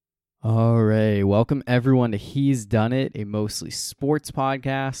All right. Welcome, everyone, to He's Done It, a mostly sports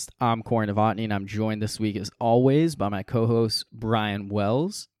podcast. I'm Corey Novotny, and I'm joined this week, as always, by my co-host, Brian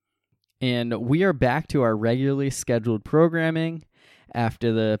Wells. And we are back to our regularly scheduled programming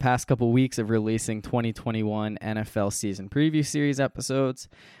after the past couple weeks of releasing 2021 NFL season preview series episodes.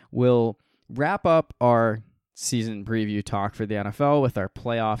 We'll wrap up our season preview talk for the NFL with our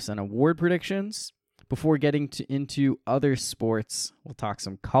playoffs and award predictions. Before getting into other sports, we'll talk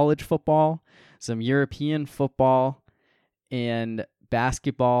some college football, some European football, and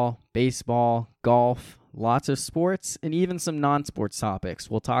basketball, baseball, golf, lots of sports, and even some non-sports topics.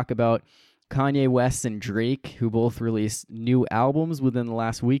 We'll talk about Kanye West and Drake, who both released new albums within the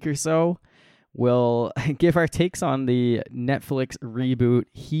last week or so. We'll give our takes on the Netflix reboot,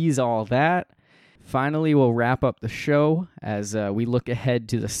 He's All That. Finally, we'll wrap up the show as we look ahead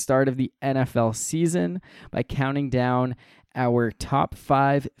to the start of the NFL season by counting down our top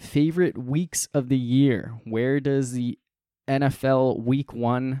 5 favorite weeks of the year. Where does the NFL Week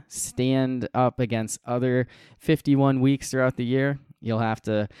 1 stand up against other 51 weeks throughout the year? You'll have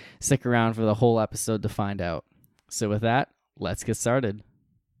to stick around for the whole episode to find out. So with that, let's get started.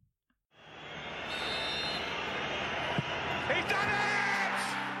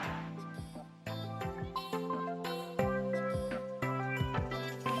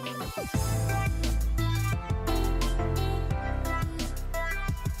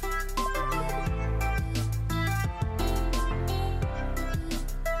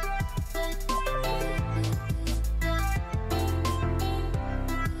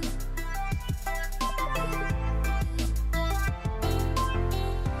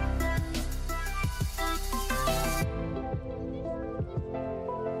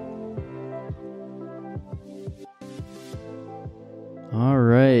 All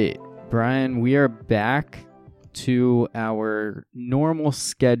right, Brian, we are back to our normal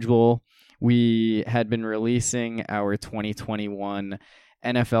schedule. We had been releasing our 2021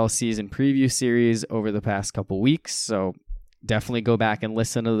 NFL season preview series over the past couple weeks, so definitely go back and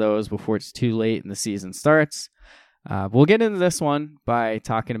listen to those before it's too late and the season starts. We'll get into this one by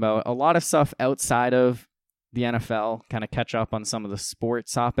talking about a lot of stuff outside of the NFL, kind of catch up on some of the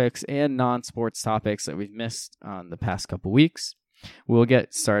sports topics and non-sports topics that we've missed on the past couple weeks. We'll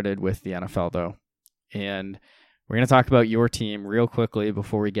get started with the NFL, though, and we're going to talk about your team real quickly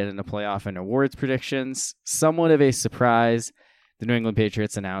before we get into playoff and awards predictions. Somewhat of a surprise, the New England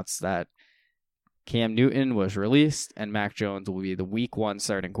Patriots announced that Cam Newton was released and Mac Jones will be the Week 1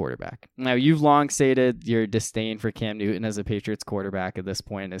 starting quarterback. Now, you've long stated your disdain for Cam Newton as a Patriots quarterback at this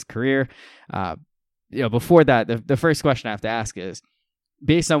point in his career. Before that, the first question I have to ask is,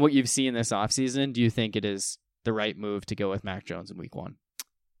 based on what you've seen this offseason, do you think it is the right move to go with Mac Jones in Week 1?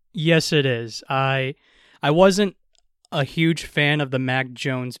 Yes, it is. I wasn't a huge fan of the Mac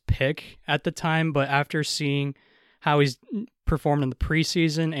Jones pick at the time, but after seeing how he's performed in the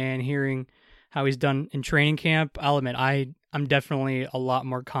preseason and hearing how he's done in training camp, I'll admit I'm definitely a lot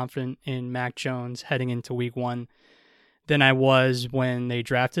more confident in Mac Jones heading into Week 1 than I was when they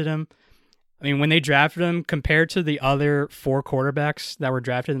drafted him. I mean, when they drafted him, compared to the other 4 quarterbacks that were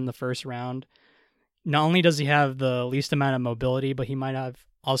drafted in the first round, not only does he have the least amount of mobility, but he might have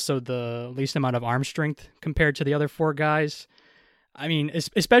also the least amount of arm strength compared to the other 4 guys. I mean,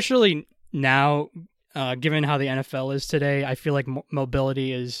 especially now, given how the NFL is today, I feel like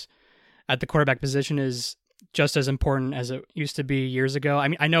mobility is at the quarterback position is just as important as it used to be years ago. I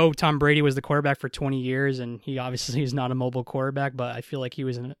mean, I know Tom Brady was the quarterback for 20 years, and he obviously is not a mobile quarterback, but I feel like he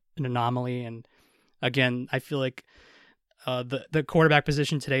was an anomaly. And again, I feel like the quarterback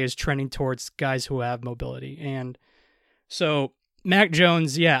position today is trending towards guys who have mobility. And so Mac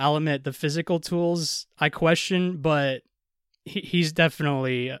Jones, yeah, I'll admit the physical tools I question, but he's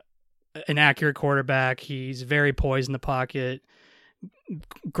definitely an accurate quarterback. He's very poised in the pocket,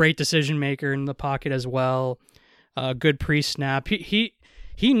 great decision maker in the pocket as well. Good pre-snap. He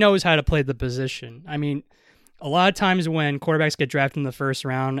knows how to play the position. I mean, a lot of times when quarterbacks get drafted in the first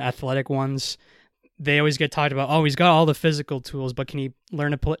round, athletic ones, they always get talked about, oh, he's got all the physical tools, but can he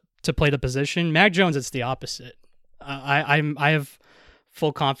learn to play the position? Mac Jones, it's the opposite. I have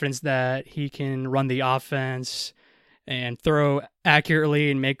full confidence that he can run the offense and throw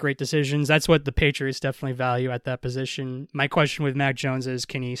accurately and make great decisions. That's what the Patriots definitely value at that position. My question with Mac Jones is,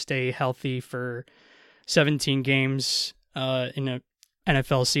 can he stay healthy for 17 games in a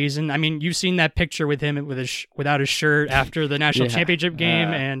NFL season? I mean, you've seen that picture with him without his shirt after the national championship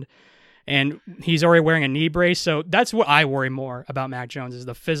game, and he's already wearing a knee brace. So that's what I worry more about Mac Jones, is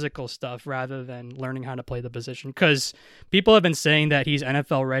the physical stuff rather than learning how to play the position. Because people have been saying that he's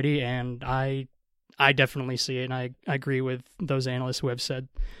NFL ready, and I definitely see it, and I agree with those analysts who have said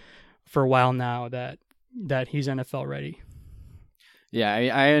for a while now that he's NFL ready. Yeah,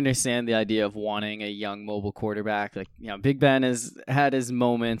 I understand the idea of wanting a young mobile quarterback. Like, Big Ben has had his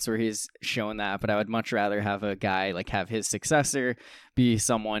moments where he's shown that, but I would much rather have a guy have his successor be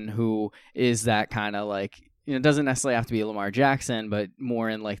someone who is that kind of it doesn't necessarily have to be Lamar Jackson, but more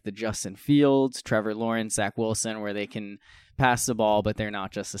in the Justin Fields, Trevor Lawrence, Zach Wilson, where they can pass the ball, but they're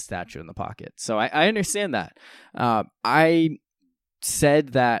not just a statue in the pocket. So I understand that. I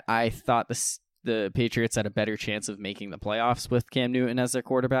said that I thought the Patriots had a better chance of making the playoffs with Cam Newton as their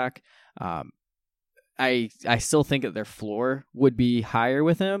quarterback. I still think that their floor would be higher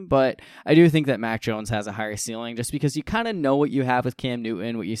with him, but I do think that Mac Jones has a higher ceiling just because you kind of know what you have with Cam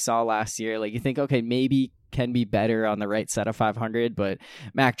Newton, what you saw last year. You think, okay, maybe can be better on the right side of 500, but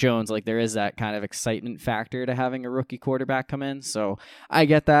Mac Jones, there is that kind of excitement factor to having a rookie quarterback come in. So I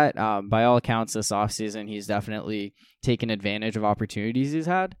get that. By all accounts, this offseason, he's definitely taken advantage of opportunities he's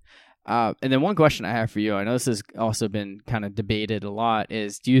had. And then one question I have for you, I know this has also been kind of debated a lot,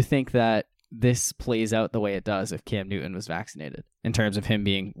 is do you think that this plays out the way it does if Cam Newton was vaccinated in terms of him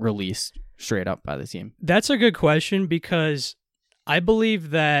being released straight up by the team? That's a good question because I believe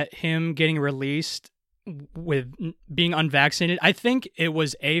that him getting released with being unvaccinated, I think it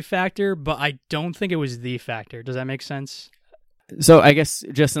was a factor, but I don't think it was the factor. Does that make sense? So I guess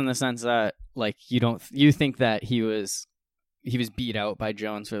just in the sense that you think that he was beat out by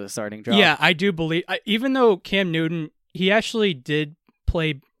Jones for the starting job? Yeah, I do believe, even though Cam Newton, he actually did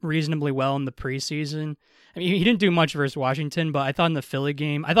play reasonably well in the preseason. I mean, he didn't do much versus Washington, but I thought in the Philly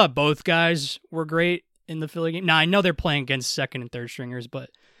game, I thought both guys were great in the Philly game. Now, I know they're playing against second and third stringers, but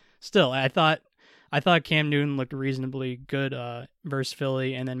still, I thought Cam Newton looked reasonably good versus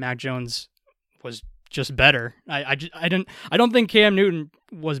Philly, and then Mac Jones was just better. I don't think Cam Newton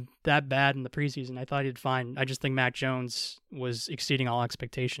was that bad in the preseason. I thought he did fine. I just think Mac Jones was exceeding all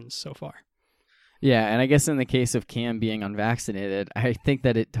expectations so far. Yeah, and I guess in the case of Cam being unvaccinated, I think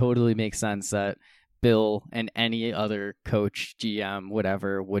that it totally makes sense that Bill and any other coach, GM,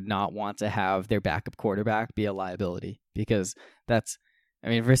 whatever, would not want to have their backup quarterback be a liability, because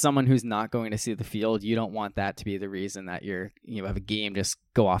for someone who's not going to see the field, you don't want that to be the reason that you have a game just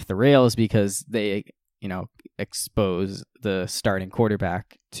go off the rails because they expose the starting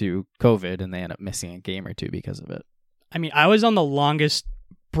quarterback to COVID and they end up missing a game or two because of it. I mean, I was on the longest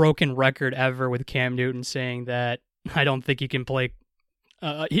broken record ever with Cam Newton saying that I don't think he can play.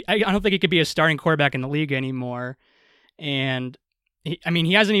 I don't think he could be a starting quarterback in the league anymore. And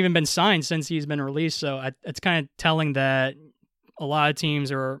he hasn't even been signed since he's been released. So it's kind of telling that a lot of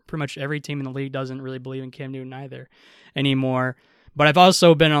teams, or pretty much every team in the league, doesn't really believe in Cam Newton either anymore. But I've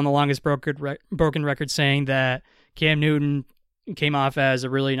also been on the longest broken record saying that Cam Newton came off as a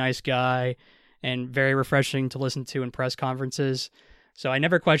really nice guy and very refreshing to listen to in press conferences. So I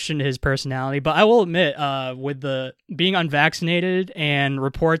never questioned his personality. But I will admit, with the being unvaccinated and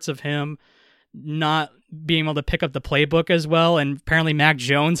reports of him not being able to pick up the playbook as well, and apparently Mac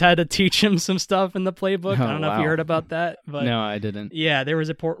Jones had to teach him some stuff in the playbook. I don't know if you heard about that. But no, I didn't. Yeah, there was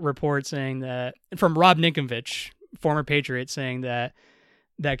a report saying that from Rob Ninkovich, former Patriot, saying that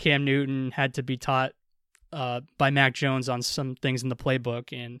Cam Newton had to be taught by Mac Jones on some things in the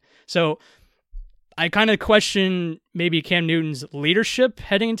playbook. And so I kind of question maybe Cam Newton's leadership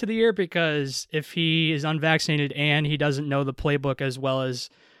heading into the year, because if he is unvaccinated and he doesn't know the playbook as well as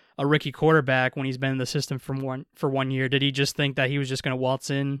a rookie quarterback when he's been in the system for 1 year, did he just think that he was just going to waltz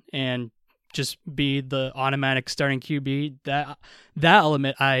in and just be the automatic starting QB? That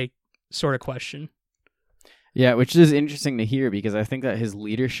element I sort of question. Yeah, which is interesting to hear, because I think that his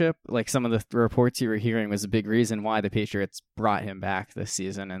leadership, some of the reports you were hearing, was a big reason why the Patriots brought him back this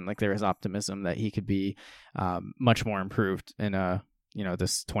season, and there was optimism that he could be much more improved in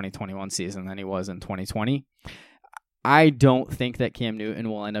this 2021 season than he was in 2020. I don't think that Cam Newton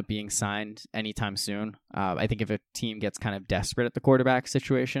will end up being signed anytime soon. I think if a team gets kind of desperate at the quarterback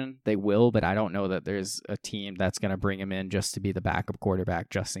situation, they will, but I don't know that there's a team that's going to bring him in just to be the backup quarterback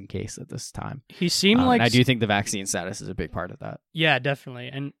just in case at this time. He seemed I do think the vaccine status is a big part of that. Yeah, definitely.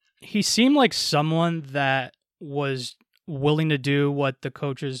 And he seemed like someone that was willing to do what the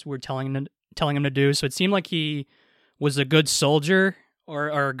coaches were telling him to do. So it seemed like he was a good soldier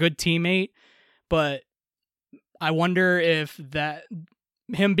or a good teammate, but I wonder if that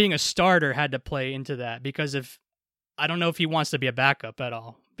him being a starter had to play into that, because I don't know if he wants to be a backup at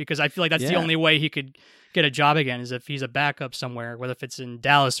all, because I feel like that's the only way he could get a job again is if he's a backup somewhere, whether if it's in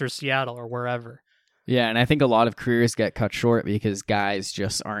Dallas or Seattle or wherever. Yeah, and I think a lot of careers get cut short because guys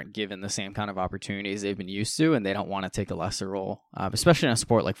just aren't given the same kind of opportunities they've been used to, and they don't want to take a lesser role, especially in a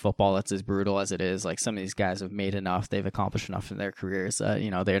sport like football that's as brutal as it is. Like, some of these guys have made enough, they've accomplished enough in their careers that,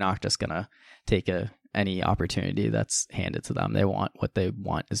 they're not just going to take any opportunity that's handed to them. They want what they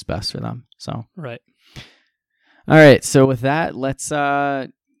want is best for them. So Right. All right, so with that, let's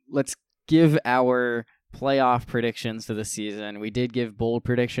give our playoff predictions to the season. We did give bold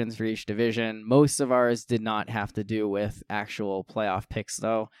predictions for each division. Most of ours did not have to do with actual playoff picks,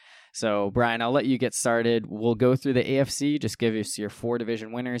 though. So, Brian, I'll let you get started. We'll go through the AFC, just give us your 4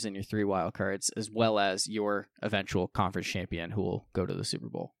 division winners and your 3 wild cards, as well as your eventual conference champion who will go to the Super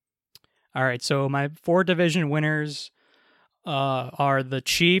Bowl. All right, so my 4 division winners are the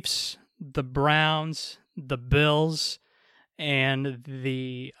Chiefs, the Browns, the Bills, and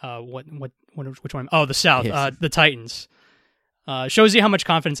the which one? Oh, the South, Yes. The Titans. Shows you how much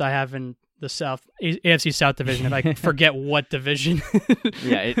confidence I have in the South AFC South division. If I forget what division.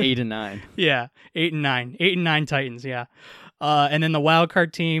 Yeah, 8 and 9. Yeah, 8 and 9, 8 and 9 Titans. Yeah, and then the wild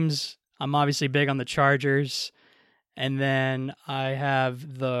card teams. I'm obviously big on the Chargers, and then I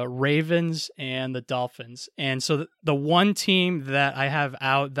have the Ravens and the Dolphins. And so the one team that I have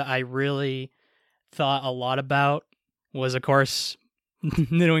out that I really thought a lot about was, of course, the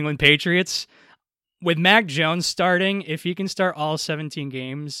New England Patriots. With Mac Jones starting, if he can start all 17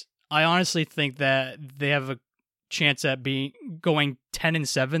 games, I honestly think that they have a chance at going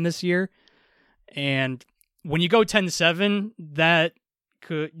 10-7 this year. And when you go 10-7, that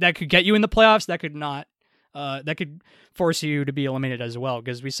could get you in the playoffs. That could not. That could force you to be eliminated as well.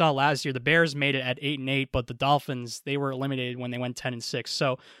 Because we saw last year the Bears made it at 8-8, but the Dolphins, they were eliminated when they went 10-6.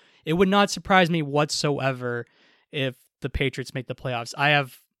 So it would not surprise me whatsoever if the Patriots make the playoffs.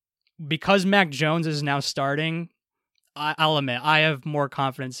 Because Mac Jones is now starting, I'll admit, I have more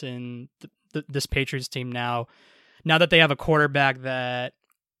confidence in this Patriots team now that they have a quarterback that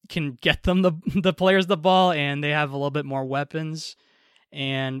can get them the players the ball, and they have a little bit more weapons.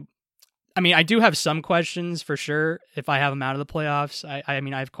 And I mean, I do have some questions for sure if I have them out of the playoffs. I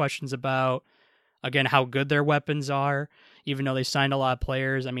mean, I have questions about, again, how good their weapons are, even though they signed a lot of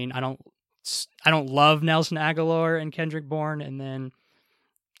players. I mean, I don't love Nelson Aguilar and Kendrick Bourne, and then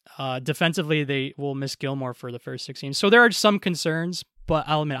defensively they will miss Gilmore for the first 6 games. So there are some concerns, but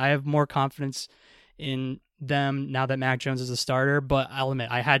I'll admit I have more confidence in them now that Mac Jones is a starter. But I'll admit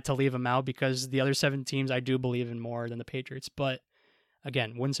I had to leave him out because the other 7 teams I do believe in more than the Patriots. But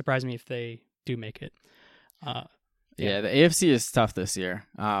again, wouldn't surprise me if they do make it. Yeah, the AFC is tough this year.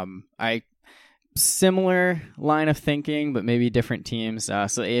 Similar line of thinking, but maybe different teams. So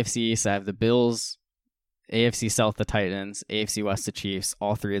AFC East, I have the Bills, AFC South, the Titans, AFC West, the Chiefs,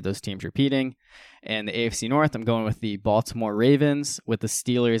 all 3 of those teams repeating. And the AFC North, I'm going with the Baltimore Ravens with the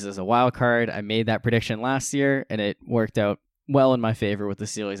Steelers as a wild card. I made that prediction last year, and it worked out well in my favor with the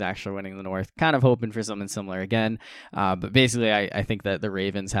Steelers actually winning the North. Kind of hoping for something similar again. But basically, I think that the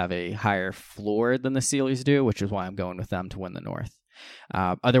Ravens have a higher floor than the Steelers do, which is why I'm going with them to win the North.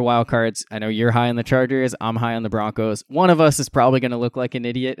 Other wild cards, I know you're high on the Chargers. I'm high on the Broncos. One of us is probably going to look like an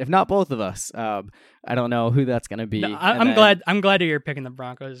idiot, if not both of us. I don't know who that's going to be. No, I'm glad that you're picking the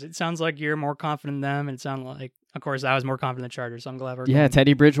Broncos. It sounds like you're more confident in them, and it sounds like, of course, I was more confident in the Chargers. So I'm glad we're going.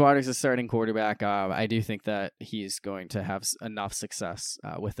 Teddy Bridgewater's a starting quarterback. I do think that he's going to have enough success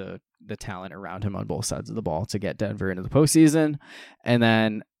with the talent around him on both sides of the ball to get Denver into the postseason. And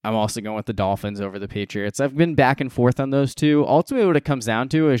then I'm also going with the Dolphins over the Patriots. I've been back and forth on those two. Ultimately, what it comes down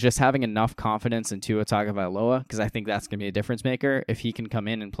to is just having enough confidence in Tua Tagovailoa, because I think that's going to be a difference maker. If he can come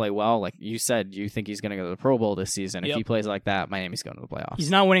in and play well, like you said, you think he's going to go to the Pro Bowl this season. If he plays like that, Miami's going to the playoffs.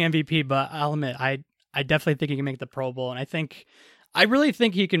 He's not winning MVP, but I'll admit, I definitely think he can make the Pro Bowl, and I really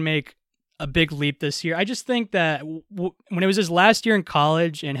think he can make a big leap this year. I just think that when it was his last year in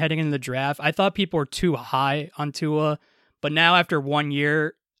college and heading into the draft, I thought people were too high on Tua, but now after 1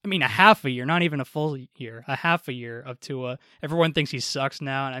 year, I mean, a half a year, not even a full year, a half a year of Tua, everyone thinks he sucks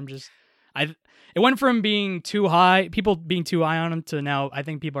now, and it went from being too high, people being too high on him, to now I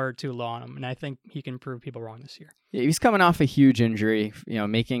think people are too low on him, and I think he can prove people wrong this year. Yeah, he's coming off a huge injury,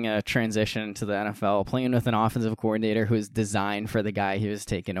 making a transition to the NFL, playing with an offensive coordinator who is designed for the guy he was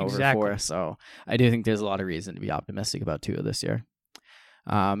taking over for. So I do think there's a lot of reason to be optimistic about Tua this year.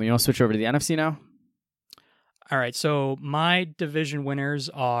 You want to switch over to the NFC now? All right, so my division winners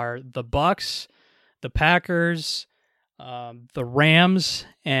are the Bucs, the Packers, the Rams,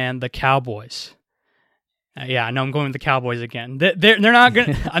 and the Cowboys. Yeah, I know I'm going with the Cowboys again. They're not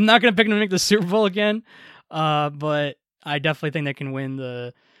gonna. I'm not gonna pick them to make the Super Bowl again. But I definitely think they can win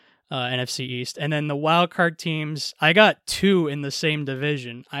the NFC East. And then the wild card teams, I got 2 in the same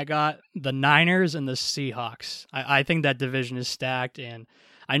division. I got the Niners and the Seahawks. I think that division is stacked, and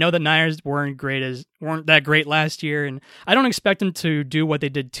I know the Niners weren't that great last year, and I don't expect them to do what they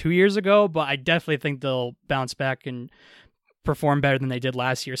did 2 years ago, but I definitely think they'll bounce back and perform better than they did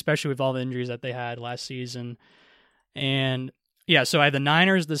last year, especially with all the injuries that they had last season. And yeah, so I have the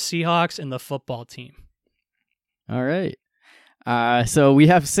Niners, the Seahawks, and the football team. All right. So we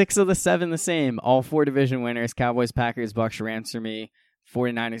have 6 of the 7 the same. All 4 division winners: Cowboys, Packers, Bucks, Rams for me.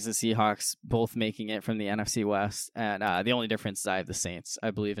 49ers and Seahawks both making it from the NFC West. And the only difference is I have the Saints.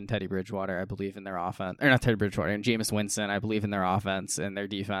 I believe in Teddy Bridgewater. I believe in their offense. Or not Teddy Bridgewater, and Jameis Winston. I believe in their offense and their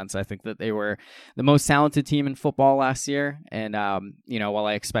defense. I think that they were the most talented team in football last year. And, while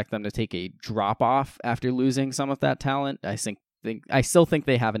I expect them to take a drop-off after losing some of that talent, I still think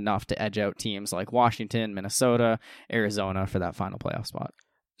they have enough to edge out teams like Washington, Minnesota, Arizona for that final playoff spot.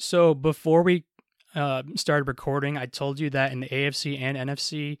 So before we started recording, I told you that in the AFC and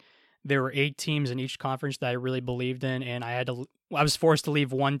NFC, there were 8 teams in each conference that I really believed in, and I was forced to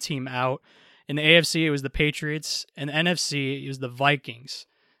leave one team out. In the AFC, it was the Patriots, and the NFC, it was the Vikings.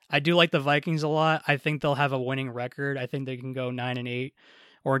 I do like the Vikings a lot. I think they'll have a winning record. I think they can go 9-8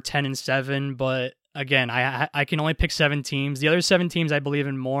 or 10-7, but again, I can only pick 7 teams. The other 7 teams I believe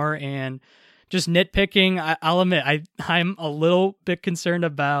in more, and just nitpicking, I'll admit I'm a little bit concerned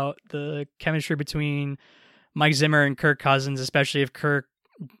about the chemistry between Mike Zimmer and Kirk Cousins, especially if Kirk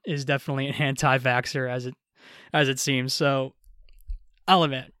is definitely an anti-vaxxer as it seems. So I'll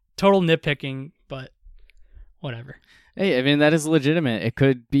admit, total nitpicking, but whatever. Hey, I mean, that is legitimate. It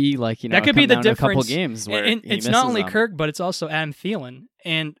could be like, that could be the difference. A couple games where and it's not only Kirk, but it's also Adam Thielen.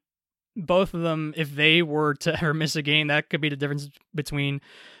 And both of them, if they were to ever miss a game, that could be the difference between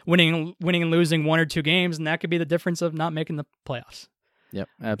winning and losing 1 or 2 games, and that could be the difference of not making the playoffs. Yep,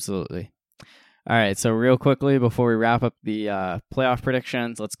 absolutely. All right, so real quickly before we wrap up the playoff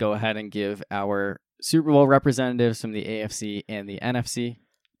predictions, let's go ahead and give our Super Bowl representatives from the AFC and the NFC.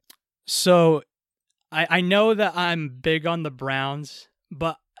 So I know that I'm big on the Browns,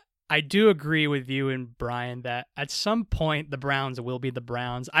 but I do agree with you and Brian that at some point the Browns will be the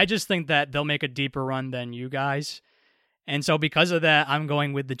Browns. I just think that they'll make a deeper run than you guys. And so because of that, I'm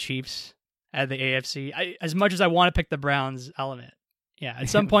going with the Chiefs at the AFC. As much as I want to pick the Browns, I'll admit. Yeah, at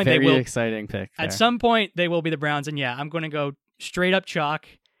some point they will. Very exciting pick there. At some point they will be the Browns. And yeah, I'm going to go straight up chalk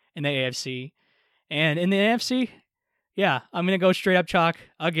in the AFC. And in the NFC, yeah, I'm going to go straight up chalk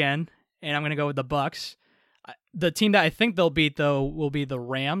again. And I'm going to go with the Bucks. The team that I think they'll beat, though, will be the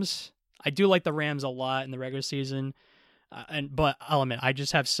Rams. I do like the Rams a lot in the regular season, but I'll admit, I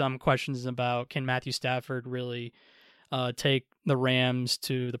just have some questions about can Matthew Stafford really take the Rams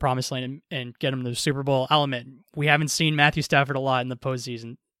to the promised land and get them to the Super Bowl. I'll admit, we haven't seen Matthew Stafford a lot in the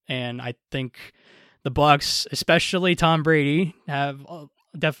postseason, and I think the Bucks, especially Tom Brady, have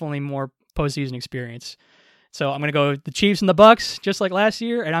definitely more postseason experience. So I'm going to go with the Chiefs and the Bucks, just like last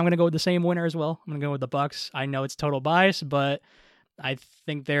year, and I'm going to go with the same winner as well. I'm going to go with the Bucks. I know it's total bias, but I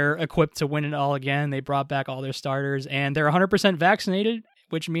think they're equipped to win it all again. They brought back all their starters, and they're 100% vaccinated,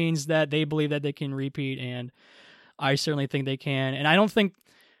 which means that they believe that they can repeat, and I certainly think they can. And I don't think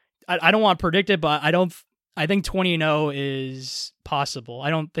I don't want to predict it, but I think 20-0 is possible. I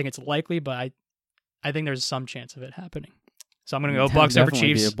don't think it's likely, but I think there's some chance of it happening. So I'm going to go Bucks over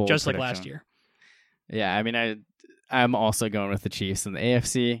Chiefs, just like last year. Yeah, I mean, I'm also going with the Chiefs in the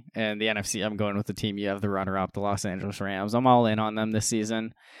AFC, and the NFC, I'm going with the team you have, the runner-up, the Los Angeles Rams. I'm all in on them this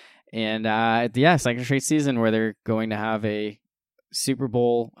season. And, second straight season where they're going to have a Super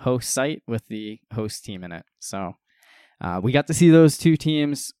Bowl host site with the host team in it. So we got to see those 2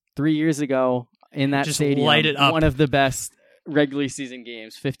 teams 3 years ago in that stadium. Light it up. One of the best regular season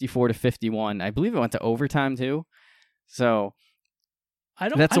games, 54-51. I believe it went to overtime, too. So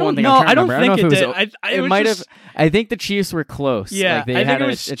that's the one thing I'm trying to remember. I don't think it did. It might have. I think the Chiefs were close. Yeah, like they I think had it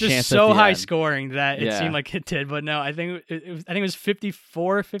was a just chance so at the high end. scoring that it seemed like it did. But no, I think it was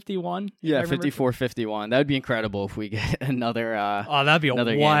 54-51. Yeah, 54-51. That would be incredible if we get another. That'd be a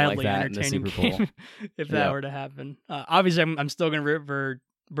wildly like entertaining game if that were to happen. Obviously, I'm still gonna root for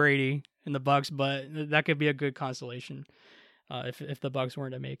Brady and the Bucks, but that could be a good consolation. If the Bucks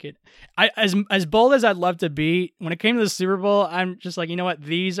weren't to make it, as bold as I'd love to be, when it came to the Super Bowl, I'm just like, you know what?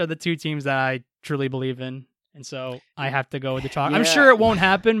 These are the 2 teams that I truly believe in, and so I have to go with the chalk. Yeah. I'm sure it won't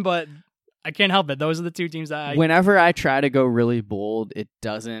happen, but I can't help it. Those are the 2 teams that whenever I try to go really bold, it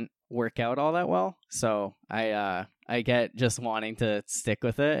doesn't work out all that well. So I get just wanting to stick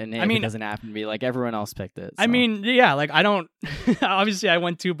with it, and if it doesn't happen to be like everyone else picked it. So. I mean, yeah, like I don't. Obviously, I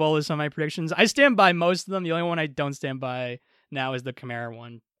went too bold with some of my predictions. I stand by most of them. The only one I don't stand by now is the Kamara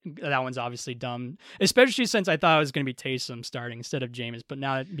one. that one's obviously dumb, especially since I thought it was going to be Taysom starting instead of Jameis. But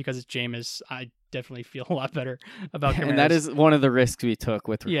now because it's Jameis, I definitely feel a lot better about Kamara. And that is one of the risks we took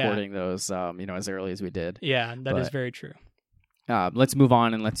with recording those, as early as we did. Yeah, that is very true. Let's move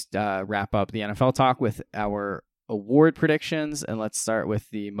on and let's wrap up the NFL talk with our award predictions, and let's start with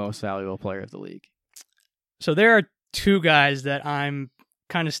the most valuable player of the league. So there are two guys that I'm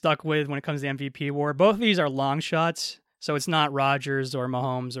kind of stuck with when it comes to the MVP award. Both of these are long shots. So it's not Rodgers or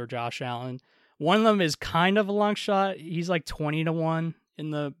Mahomes or Josh Allen. One of them is kind of a long shot. He's like 20-1 in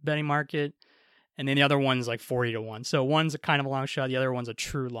the betting market. And then the other one's like 40-1. So one's a kind of a long shot. The other one's a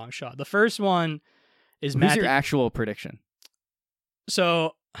true long shot. The first one is Who's your actual prediction?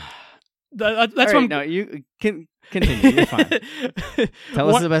 So that's right, what no, you can continue. You're fine.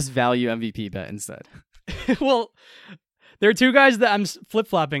 Tell us the best value MVP bet instead. Well, there are two guys that I'm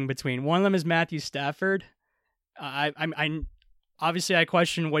flip-flopping between. One of them is Matthew Stafford. I obviously I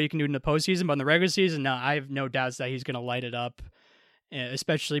question what he can do in the postseason, but in the regular season, no, I have no doubts that he's going to light it up,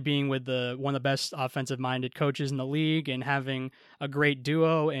 especially being with one of the best offensive-minded coaches in the league and having a great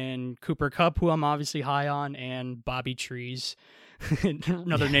duo in Cooper Kupp, who I'm obviously high on, and Bobby Trees,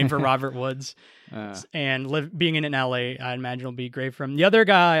 another name for Robert Woods. And being in LA, I imagine will be great for him. The other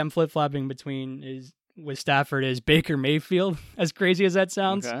guy I'm flip-flopping between with Stafford is Baker Mayfield, as crazy as that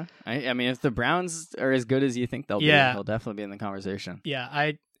sounds. Okay. I mean, if the Browns are as good as you think they'll be, they'll definitely be in the conversation. Yeah,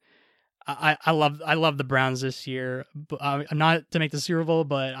 I love the Browns this year. Not to make the Super Bowl,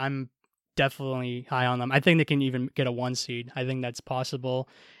 but I'm definitely high on them. I think they can even get a 1 seed. I think that's possible.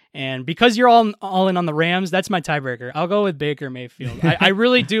 And because you're all in on the Rams, that's my tiebreaker. I'll go with Baker Mayfield. I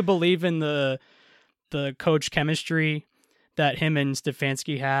really do believe in the coach chemistry that him and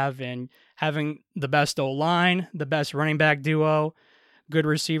Stefanski have, and having the best O-line, the best running back duo, good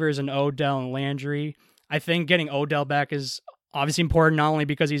receivers in Odell and Landry. I think getting Odell back is obviously important, not only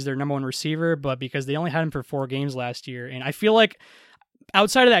because he's their number one receiver, but because they only had him for 4 games last year. And I feel like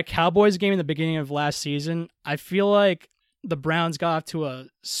outside of that Cowboys game in the beginning of last season, I feel like the Browns got off to a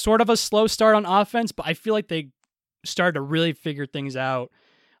sort of a slow start on offense, but I feel like they started to really figure things out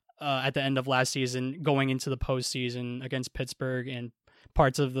at the end of last season, going into the postseason against Pittsburgh and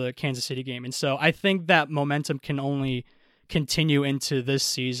parts of the Kansas City game. And so I think that momentum can only continue into this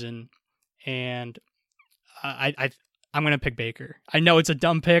season. And I'm going to pick Baker. I know it's a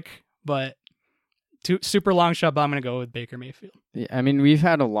dumb pick, but super long shot, but I'm going to go with Baker Mayfield. Yeah, I mean, we've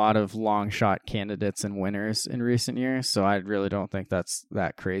had a lot of long shot candidates and winners in recent years, so I really don't think that's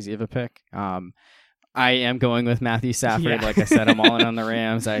that crazy of a pick. I am going with Matthew Stafford. Yeah. Like I said, I'm all in on the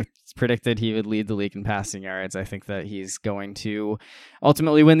Rams. I predicted he would lead the league in passing yards. I think that he's going to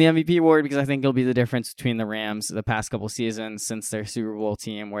ultimately win the MVP award because I think it'll be the difference between the Rams the past couple seasons since their Super Bowl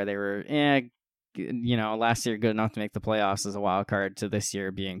team where they were, last year good enough to make the playoffs as a wild card to this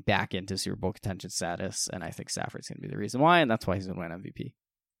year being back into Super Bowl contention status. And I think Stafford's going to be the reason why, and that's why he's going to win MVP.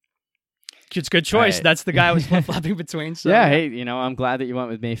 It's a good choice. Right. That's the guy I was flip-flopping between. So. Yeah, hey, I'm glad that you went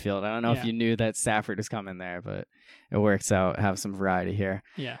with Mayfield. I don't know if you knew that Stafford was coming there, but it works out. Have some variety here.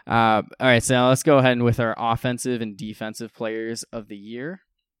 Yeah. All right, so let's go ahead and with our offensive and defensive players of the year.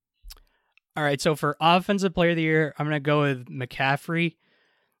 All right, so for offensive player of the year, I'm going to go with McCaffrey.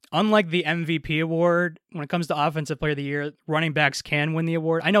 Unlike the MVP award, when it comes to offensive player of the year, running backs can win the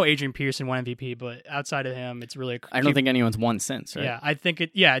award. I know Adrian Peterson won MVP, but outside of him, it's really... I don't think anyone's won since, right? Yeah, I think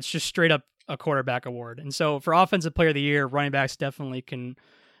it's just straight up a quarterback award. And so for offensive player of the year, running backs definitely can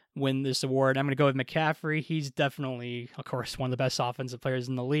win this award. I'm going to go with McCaffrey. He's definitely, of course, one of the best offensive players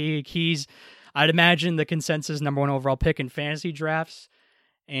in the league. I'd imagine, the consensus number 1 overall pick in fantasy drafts.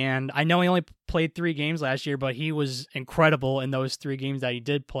 And I know he only played 3 games last year, but he was incredible in those 3 games that he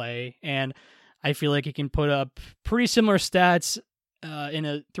did play. And I feel like he can put up pretty similar stats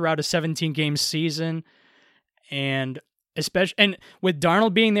throughout a 17-game season. And with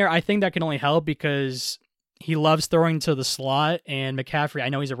Darnold being there, I think that can only help because he loves throwing to the slot. And McCaffrey, I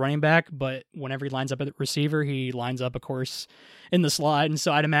know he's a running back, but whenever he lines up at the receiver, he lines up, of course, in the slot. And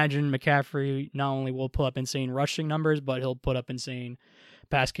so I'd imagine McCaffrey not only will put up insane rushing numbers, but he'll put up insane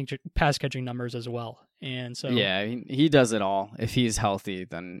pass catching numbers as well. And so he does it all. If he's healthy,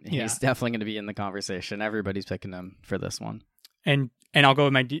 then he's definitely going to be in the conversation. Everybody's picking him for this one. And I'll go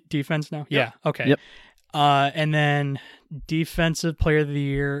with my defense now. Yeah. Okay. Yep. And then defensive player of the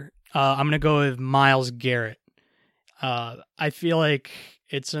year, I'm going to go with Myles Garrett. I feel like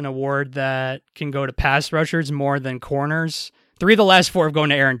it's an award that can go to pass rushers more than corners. 3 of the last 4 have gone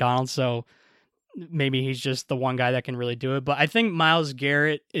to Aaron Donald, so maybe he's just the one guy that can really do it. But I think Myles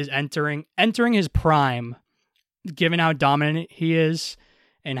Garrett is entering his prime, given how dominant he is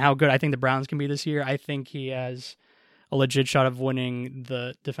and how good I think the Browns can be this year. I think he has a legit shot of winning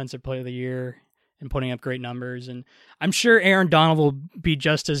the Defensive Player of the Year and putting up great numbers. And I'm sure Aaron Donald will be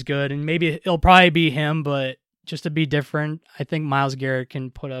just as good, and maybe it'll probably be him, but just to be different, I think Myles Garrett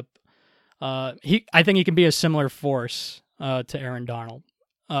can put up. I think he can be a similar force to Aaron Donald.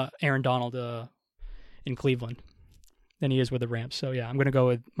 In Cleveland than he is with the Rams. So yeah, I'm going to go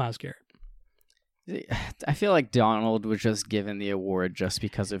with Myles Garrett. I feel like Donald was just given the award just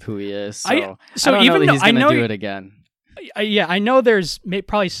because of who he is. So I don't know that he's going to do it again. I know there's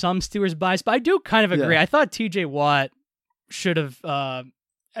probably some Steelers bias, but I do kind of agree. Yeah. I thought TJ Watt should have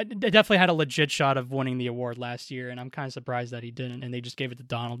definitely had a legit shot of winning the award last year, and I'm kind of surprised that he didn't, and they just gave it to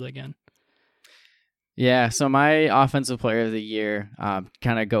Donald again. Yeah, so my offensive player of the year,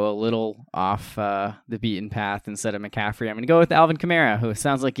 kind of go a little off the beaten path instead of McCaffrey. I'm going to go with Alvin Kamara, who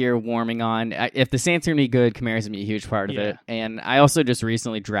sounds like you're warming on. If the Saints are going to be good, Kamara's going to be a huge part of it. And I also just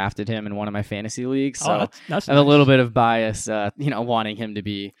recently drafted him in one of my fantasy leagues, so that's I have nice. a little bit of bias, wanting him to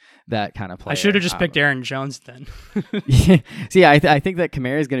be that kind of player. I should have just picked Aaron Jones then. See, I think that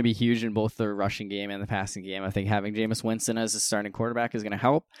Kamara is going to be huge in both the rushing game and the passing game. I think having Jameis Winston as a starting quarterback is going to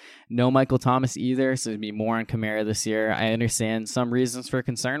help. No Michael Thomas either, so it'd be more on Kamara this year. I understand some reasons for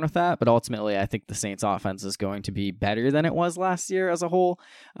concern with that, but ultimately I think the Saints offense is going to be better than it was last year as a whole,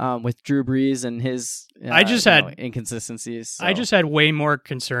 with Drew Brees and his inconsistencies. So. I just had way more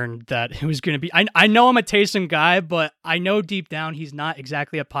concern that it was going to be. I know I'm a Taysom guy, but I know deep down he's not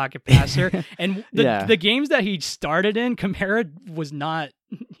exactly a pocket passer. And the games that he started in, Kamara was not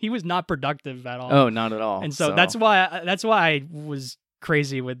productive at all. Oh, not at all. And so that's why I was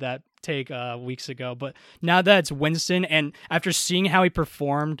crazy with that take weeks ago. But now that it's Winston, and after seeing how he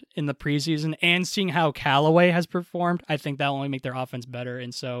performed in the preseason and seeing how Callaway has performed, I think that'll only make their offense better.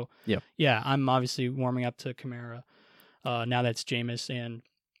 And so, yeah, I'm obviously warming up to Kamara now that's Jameis, and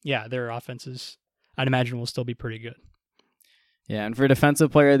yeah, their offenses, I'd imagine, will still be pretty good. Yeah, and for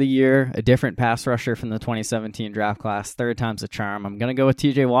Defensive Player of the Year, a different pass rusher from the 2017 draft class, third time's a charm. I'm going to go with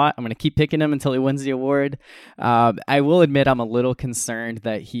TJ Watt. I'm going to keep picking him until he wins the award. I will admit I'm a little concerned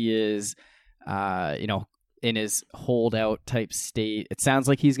that he is, in his holdout type state. It sounds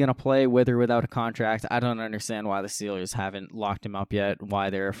like he's going to play with or without a contract. I don't understand why the Steelers haven't locked him up yet, why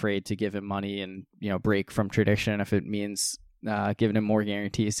they're afraid to give him money and, break from tradition if it means giving him more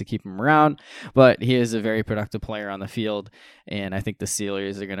guarantees to keep him around. But he is a very productive player on the field, and I think the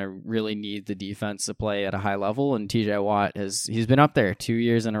Steelers are going to really need the defense to play at a high level, and TJ Watt he's been up there 2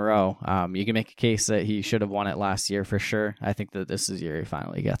 years in a row. You can make a case that he should have won it last year for sure. I think that this is the year he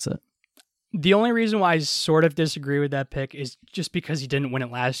finally gets it. The only reason why I sort of disagree with that pick is just because he didn't win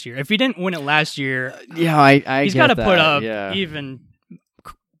it last year. If he didn't win it last year, he's got to put up even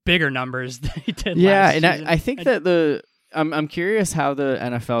bigger numbers than he did last season. And I think that I'm curious how the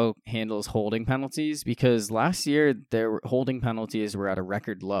NFL handles holding penalties, because last year their holding penalties were at a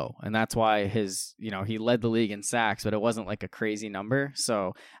record low, and that's why he led the league in sacks, but it wasn't like a crazy number.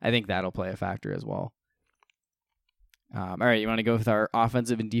 So I think that'll play a factor as well. All right, you want to go with our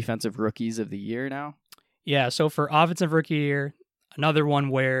offensive and defensive rookies of the year now? Yeah, so for offensive rookie year, another one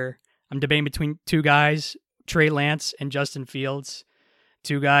where I'm debating between two guys, Trey Lance and Justin Fields.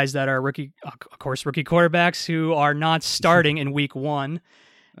 Two guys that are rookie quarterbacks who are not starting in week one.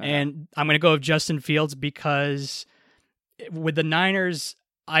 And I'm going to go with Justin Fields because with the Niners,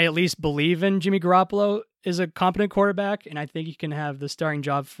 I at least believe in Jimmy Garoppolo is a competent quarterback, and I think he can have the starting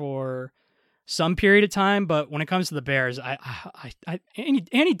job for some period of time. But when it comes to the Bears,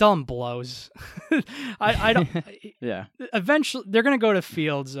 Andy Dalton blows. I don't. Yeah. Eventually, they're going to go to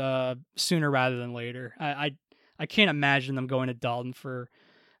Fields sooner rather than later. I can't imagine them going to Dalton for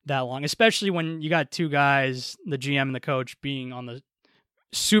that long, especially when you got two guys, the GM and the coach, being on the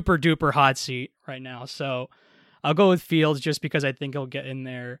super duper hot seat right now. So I'll go with Fields just because I think he'll get in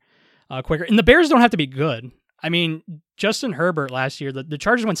there quicker. And the Bears don't have to be good. I mean, Justin Herbert last year, the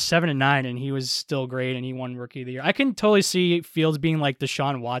Chargers went 7-9 and he was still great and he won Rookie of the Year. I can totally see Fields being like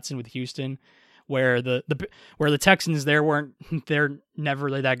Deshaun Watson with Houston, where the Texans they're never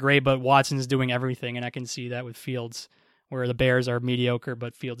really that great, but Watson's doing everything, and I can see that with Fields, where the Bears are mediocre,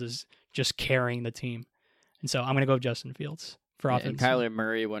 but Fields is just carrying the team. And so I'm going to go with Justin Fields for offense. And Kyler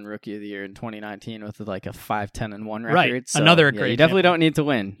Murray won Rookie of the Year in 2019 with like a 5-10-1 record. Right, So, another great. You definitely don't need to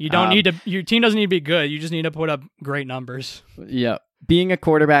win. You don't need to. Your team doesn't need to be good. You just need to put up great numbers. Yeah. Being a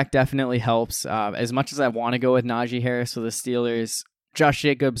quarterback definitely helps. As much as I want to go with Najee Harris for the Steelers, Josh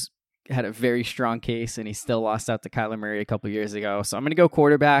Jacobs had a very strong case, and he still lost out to Kyler Murray a couple years ago. So I'm going to go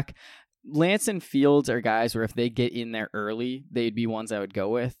quarterback. Lance and Fields are guys where if they get in there early, they'd be ones I would go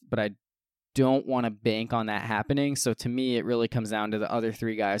with, but I don't want to bank on that happening. So to me, it really comes down to the other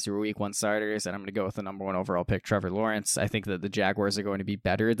three guys who are week 1 starters, and I'm going to go with the number 1 overall pick, Trevor Lawrence. I think that the Jaguars are going to be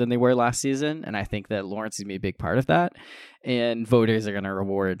better than they were last season, and I think that Lawrence is going to be a big part of that. And voters are going to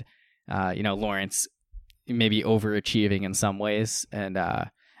reward, Lawrence maybe overachieving in some ways, and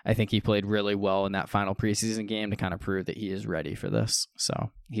I think he played really well in that final preseason game to kind of prove that he is ready for this.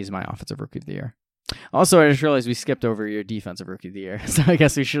 So he's my offensive rookie of the year. Also, I just realized we skipped over your defensive rookie of the year, so I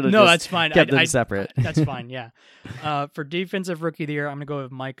guess we should have that's fine. Kept them separate. That's fine, yeah. For defensive rookie of the year, I'm going to go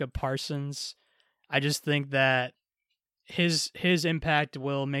with Micah Parsons. I just think that his impact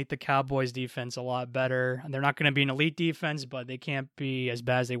will make the Cowboys defense a lot better. They're not going to be an elite defense, but they can't be as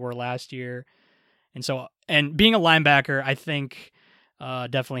bad as they were last year. And being a linebacker, I think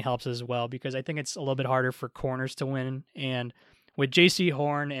definitely helps as well, because I think it's a little bit harder for corners to win. And with J.C.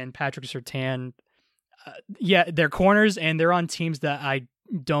 Horn and Patrick Surtain, they're corners, and they're on teams that I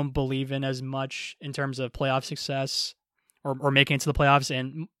don't believe in as much in terms of playoff success or making it to the playoffs.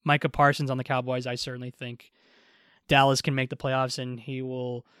 And Micah Parsons on the Cowboys, I certainly think Dallas can make the playoffs, and he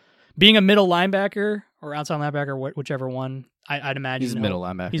will, being a middle linebacker or outside linebacker, whichever one, I'd imagine. He's a middle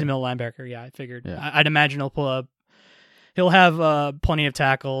linebacker. He's a middle linebacker, yeah, I figured. Yeah. I'd imagine he'll pull up. He'll have plenty of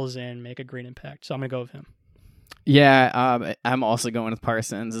tackles and make a great impact, so I'm going to go with him. Yeah, I'm also going with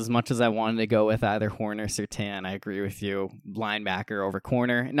Parsons. As much as I wanted to go with either Horn or Surtain, I agree with you. Linebacker over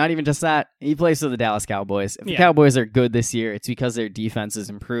corner. Not even just that. He plays for the Dallas Cowboys. If the Cowboys are good this year, it's because their defense is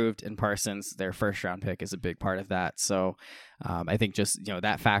improved, and Parsons, their first-round pick, is a big part of that. So I think just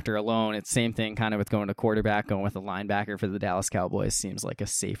that factor alone, it's the same thing kind of with going to quarterback, going with a linebacker for the Dallas Cowboys seems like a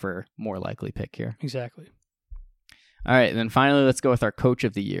safer, more likely pick here. Exactly. All right, and then finally, let's go with our coach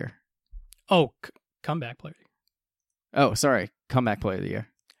of the year. Oh, comeback player. Oh, sorry. Comeback player of the year.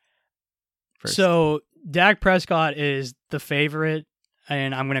 First. So Dak Prescott is the favorite,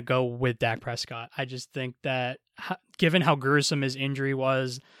 and I'm going to go with Dak Prescott. I just think that given how gruesome his injury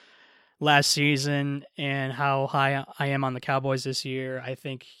was last season and how high I am on the Cowboys this year, I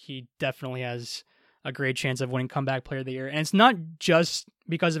think he definitely has a great chance of winning comeback player of the year. And it's not just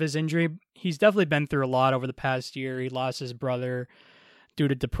because of his injury. He's definitely been through a lot over the past year. He lost his brother due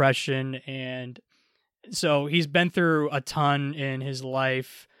to depression, and so he's been through a ton in his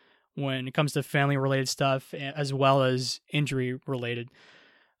life when it comes to family-related stuff, as well as injury-related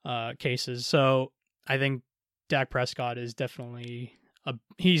cases. So I think Dak Prescott is definitely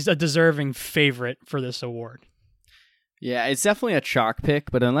he's a deserving favorite for this award. Yeah, it's definitely a chalk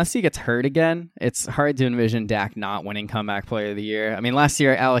pick, but unless he gets hurt again, it's hard to envision Dak not winning comeback player of the year. I mean, last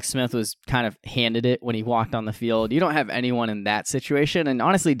year, Alex Smith was kind of handed it when he walked on the field. You don't have anyone in that situation, and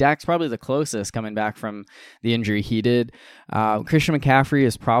honestly, Dak's probably the closest coming back from the injury he did. Christian McCaffrey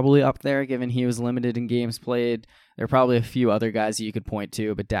is probably up there, given he was limited in games played. There are probably a few other guys that you could point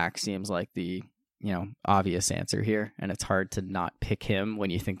to, but Dak seems like the obvious answer here, and it's hard to not pick him when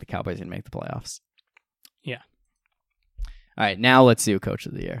you think the Cowboys can make the playoffs. Yeah. All right, now let's do Coach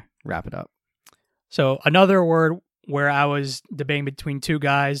of the Year. Wrap it up. So another award where I was debating between two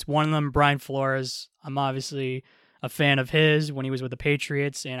guys. One of them, Brian Flores. I'm obviously a fan of his when he was with the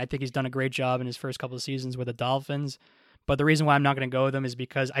Patriots, and I think he's done a great job in his first couple of seasons with the Dolphins. But the reason why I'm not going to go with him is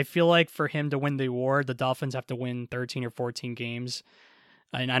because I feel like for him to win the award, the Dolphins have to win 13 or 14 games,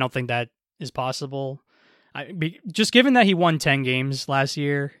 and I don't think that is possible. Just given that he won 10 games last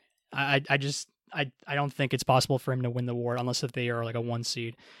year, I don't think it's possible for him to win the award unless if they are like a 1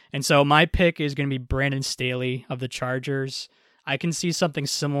 seed. And so my pick is going to be Brandon Staley of the Chargers. I can see something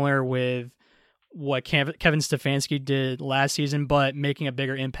similar with what Kevin Stefanski did last season, but making a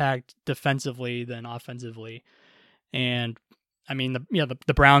bigger impact defensively than offensively. And I mean,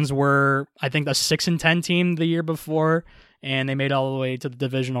 the Browns were, I think, a 6-10 team the year before, and they made all the way to the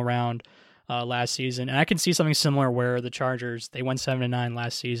divisional round last season. And I can see something similar where the Chargers, they went 7-9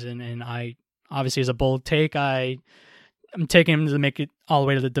 last season, and obviously, as a bold take, I'm taking him to make it all the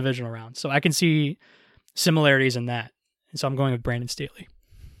way to the divisional round. So I can see similarities in that. And so I'm going with Brandon Staley.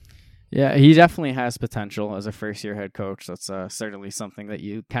 Yeah, he definitely has potential as a first-year head coach. That's certainly something that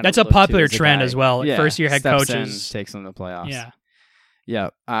you kind of That's a popular trend as well. Yeah, first-year head coaches takes them to the playoffs. Yeah. Yeah,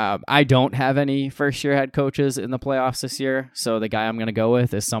 I don't have any first-year head coaches in the playoffs this year, so the guy I'm going to go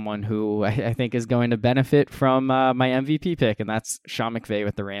with is someone who I think is going to benefit from my MVP pick, and that's Sean McVay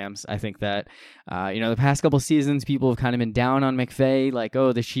with the Rams. I think that, the past couple seasons, people have kind of been down on McVay, like,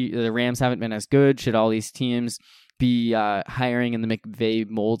 oh, the Rams haven't been as good. Should all these teams be hiring in the McVay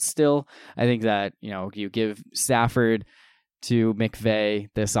mold still? I think that, you give Stafford to McVay,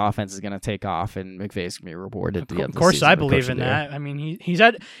 this offense is going to take off, and McVay's going to be rewarded. Of course, I believe in that. I mean, he's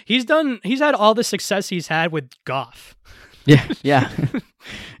had all the success he's had with Goff. Yeah,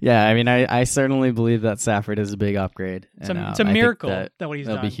 Yeah, I mean, I certainly believe that Stafford is a big upgrade. It's a miracle that what he's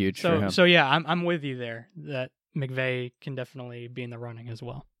done. That'll be huge for him. So yeah, I'm with you there. That McVay can definitely be in the running as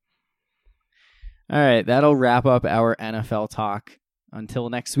well. All right, that'll wrap up our NFL talk until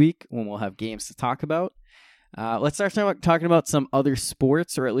next week when we'll have games to talk about. Let's start talking about some other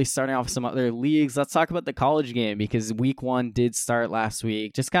sports, or at least starting off with some other leagues. Let's talk about the college game because week 1 did start last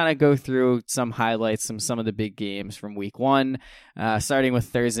week. Just kind of go through some highlights from some of the big games from week 1, starting with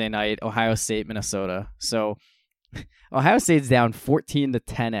Thursday night, Ohio State, Minnesota. So Ohio State's down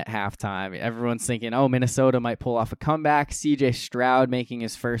 14-10 at halftime. Everyone's thinking, oh, Minnesota might pull off a comeback. CJ Stroud making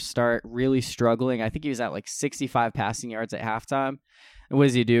his first start, really struggling. I think he was at like 65 passing yards at halftime. And what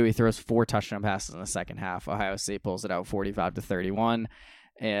does he do? He throws 4 touchdown passes in the second half. Ohio State pulls it out 45-31.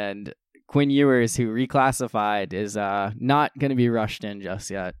 And Quinn Ewers, who reclassified, is not going to be rushed in just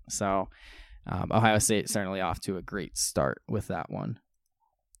yet. So Ohio State certainly off to a great start with that one.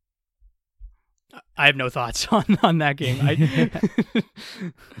 I have no thoughts on that game.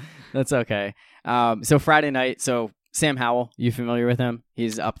 That's okay. So Friday night, so Sam Howell, you familiar with him?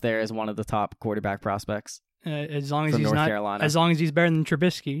 He's up there as one of the top quarterback prospects. As long as from he's North not, Carolina. As long as he's better than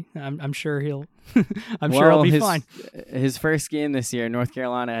Trubisky, I'm sure he'll. Sure he'll be fine. His first game this year, North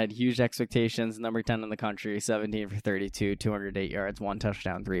Carolina had huge expectations. Number 10 in the country, 17 for 32, 208 yards, 1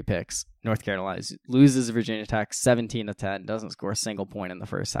 touchdown, 3 picks. North Carolina loses Virginia Tech 17-10. Doesn't score a single point in the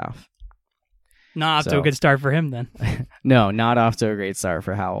first half. Not off to a good start for him then. No, not off to a great start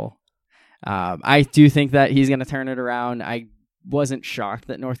for Howell. I do think that he's going to turn it around. I wasn't shocked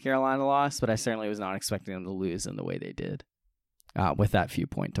that North Carolina lost, but I certainly was not expecting them to lose in the way they did with that few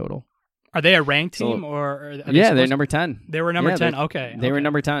point total. Are they a ranked team they're number 10. They were number 10. Okay. They were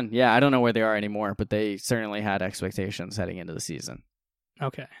number 10. Yeah, I don't know where they are anymore, but they certainly had expectations heading into the season.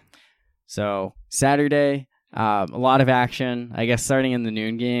 Okay. So Saturday, a lot of action, I guess, starting in the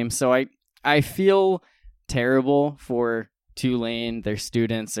noon game. So I feel terrible for Tulane, their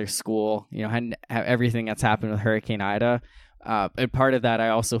students, their school, everything that's happened with Hurricane Ida. And part of that, I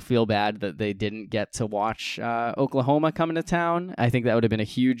also feel bad that they didn't get to watch Oklahoma come into town. I think that would have been a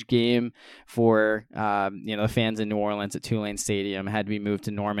huge game for the fans in New Orleans at Tulane Stadium. It had to be moved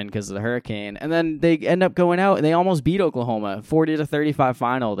to Norman because of the hurricane. And then they end up going out and they almost beat Oklahoma 40-35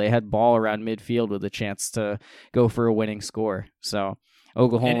 final. They had ball around midfield with a chance to go for a winning score. So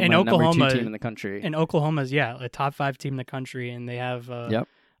Oklahoma, number 2 team in the country. And Oklahoma's, a top 5 team in the country, and they have a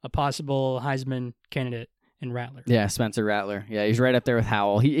possible Heisman candidate in Rattler. Yeah, Spencer Rattler. Yeah, he's right up there with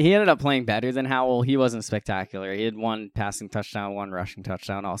Howell. He ended up playing better than Howell. He wasn't spectacular. He had 1 passing touchdown, 1 rushing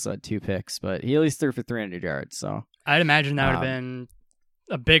touchdown, also had 2 picks, but he at least threw for 300 yards. So I'd imagine that would have been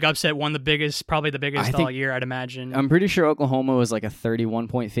a big upset, probably the biggest all year, I'd imagine. I'm pretty sure Oklahoma was like a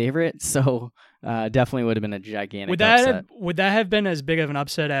 31-point favorite, so definitely would have been a gigantic upset. Would that have been as big of an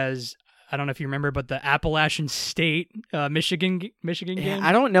upset as, I don't know if you remember, but the Appalachian State Michigan game?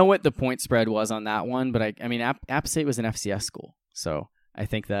 I don't know what the point spread was on that one, but I mean, App State was an FCS school, so I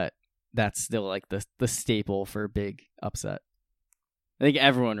think that's still like the staple for a big upset. I think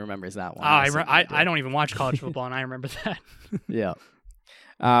everyone remembers that one. I don't even watch college football, and I remember that. Yeah.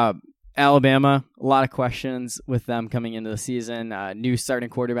 Alabama, a lot of questions with them coming into the season. New starting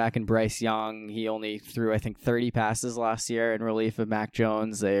quarterback in Bryce Young. He only threw, I think, 30 passes last year in relief of Mac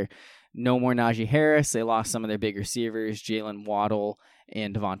Jones. They're no more Najee Harris. They lost some of their big receivers, Jalen Waddle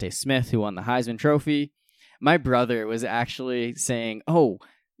and Devontae Smith, who won the Heisman Trophy. My brother was actually saying,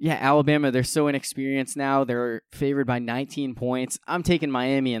 yeah, Alabama, they're so inexperienced now. They're favored by 19 points. I'm taking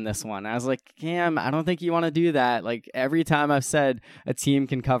Miami in this one. I was like, Cam, I don't think you want to do that. Like, every time I've said a team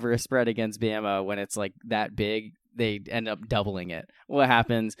can cover a spread against Bama when it's like that big, they end up doubling it. What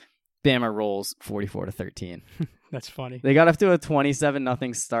happens? Bama rolls 44-13. That's funny. They got up to a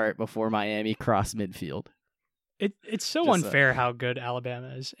 27-0 start before Miami crossed midfield. It's so unfair how good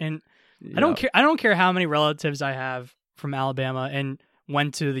Alabama is. And I don't care how many relatives I have from Alabama and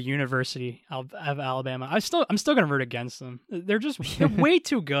went to the University of Alabama. I'm still going to root against them. They're way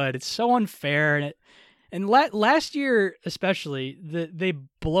too good. It's so unfair. And last year especially, they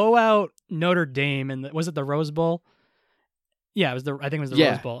blow out Notre Dame was it the Rose Bowl? Yeah, I think it was the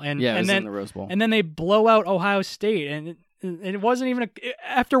Rose Bowl. And it was then in the Rose Bowl. And then they blow out Ohio State, and it wasn't even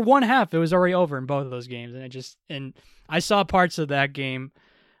after one half. It was already over in both of those games, and I saw parts of that game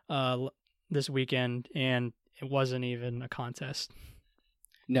this weekend, and it wasn't even a contest.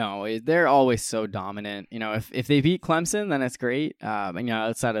 No, they're always so dominant. If they beat Clemson, then it's great.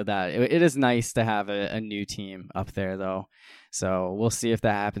 Outside of that, it is nice to have a new team up there, though. So we'll see if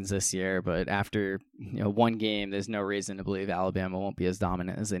that happens this year. But after one game, there's no reason to believe Alabama won't be as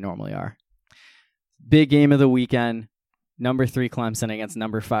dominant as they normally are. Big game of the weekend. number 3 Clemson against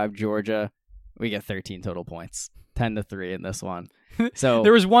number 5 Georgia. We get 13 total points, 10-3 in this one. So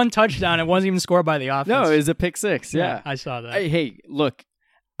there was one touchdown. It wasn't even scored by the offense. No, it was a pick six. Yeah, I saw that. Hey, look,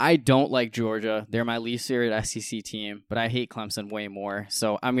 I don't like Georgia. They're my least favorite SEC team, but I hate Clemson way more.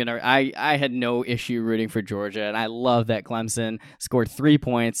 So I had no issue rooting for Georgia, and I love that Clemson scored 3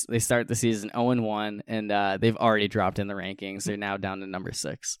 points. They start the season 0-1, and they've already dropped in the rankings. They're now down to number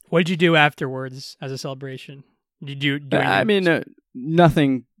 6. What did you do afterwards as a celebration? Did you do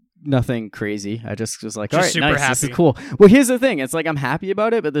nothing crazy. I just was like, just all right, super nice, happy. This is cool. Well, here's the thing. It's like I'm happy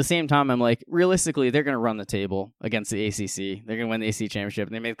about it, but at the same time, I'm like, realistically, they're going to run the table against the ACC. They're going to win the ACC championship,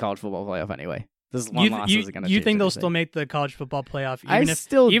 and they made the college football playoff anyway. This one loss isn't going to change You think they'll everything. still make the college football playoff?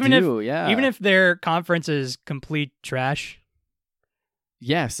 Even if their conference is complete trash?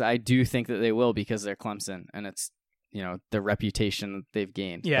 Yes, I do think that they will because they're Clemson, and it's the reputation that they've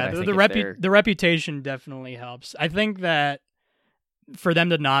gained. Yeah, the reputation definitely helps. I think that for them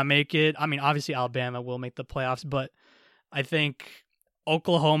to not make it, I mean, obviously Alabama will make the playoffs, but I think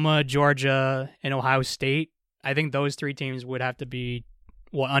Oklahoma, Georgia, and Ohio State, I think those 3 teams would have to be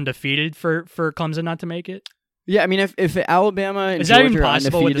undefeated for Clemson not to make it. Yeah, I mean, if Alabama and is that Georgia even are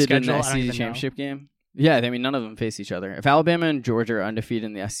possible with the undefeated in schedule? the I don't SEC even championship game, yeah, I mean, none of them face each other. If Alabama and Georgia are undefeated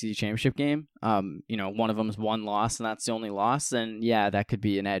in the SEC championship game, one of them's one loss and that's the only loss, then yeah, that could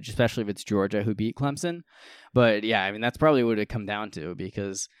be an edge, especially if it's Georgia who beat Clemson. But yeah, I mean, that's probably what it come down to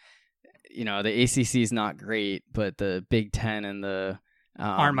because the ACC is not great, but the Big Ten and the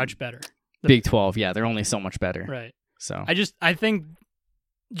aren't much better. The Big 12, yeah, they're only so much better. Right. So I think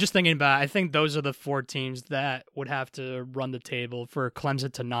just thinking about it, I think those are the 4 teams that would have to run the table for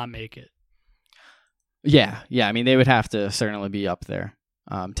Clemson to not make it. Yeah. I mean, they would have to certainly be up there.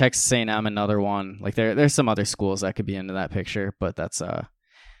 Texas A&M, another one. Like there's some other schools that could be into that picture, but that's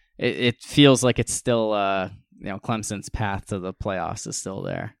it feels like it's still Clemson's path to the playoffs is still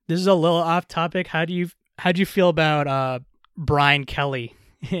there. This is a little off topic. How do you feel about Brian Kelly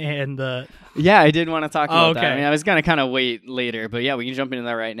and the? Yeah, I did want to talk about that. Okay. I mean, I was gonna kind of wait later, but yeah, we can jump into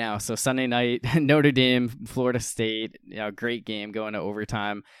that right now. So Sunday night, Notre Dame, Florida State, great game going to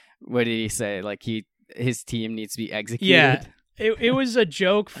overtime. What did he say? Like his team needs to be executed. Yeah, it was a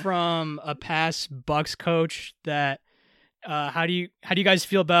joke from a past Bucks coach that. How do you guys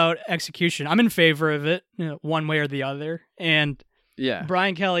feel about execution? I'm in favor of it, one way or the other. And yeah,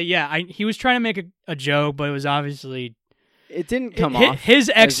 Brian Kelly, he was trying to make a joke, but it was obviously it didn't come off.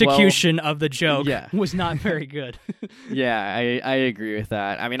 His execution of the joke was not very good. Yeah, I agree with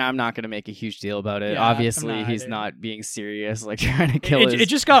that. I mean, I'm not going to make a huge deal about it. Yeah, obviously, he's not being serious, like trying to kill his. It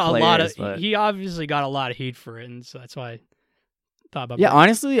just got players, a lot of. but... He obviously got a lot of heat for it, and so that's why I thought about. Yeah, that.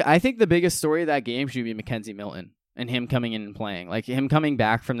 honestly, I think the biggest story of that game should be Mackenzie Milton. And him coming in and playing, like him coming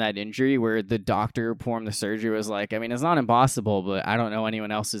back from that injury where the doctor performed the surgery was like, I mean, it's not impossible, but I don't know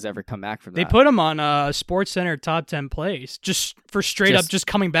anyone else who's ever come back from that. They put him on a Sports Center top 10 plays just for straight up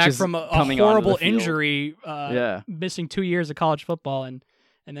coming back from a horrible injury, missing 2 years of college football and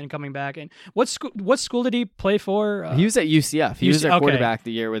then coming back. And what school did he play for? He was at UCF. He was their quarterback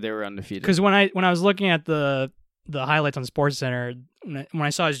the year where they were undefeated. Because when I was looking at the highlights on Sports Center, when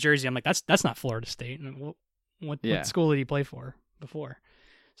I saw his jersey, I'm like, that's not Florida State. And what school did he play for before?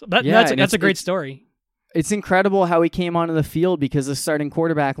 So that's a great story. It's incredible how he came onto the field because the starting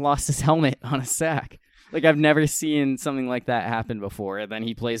quarterback lost his helmet on a sack. Like I've never seen something like that happen before. And then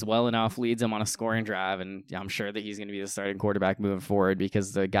he plays well enough, leads him on a scoring drive, and I'm sure that he's going to be the starting quarterback moving forward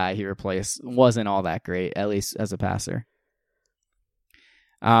because the guy he replaced wasn't all that great, at least as a passer.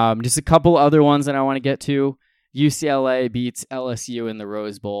 Just a couple other ones that I want to get to. UCLA beats LSU in the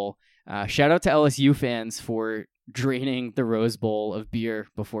Rose Bowl. Shout out to LSU fans for draining the Rose Bowl of beer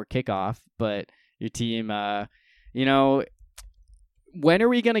before kickoff, but your team, when are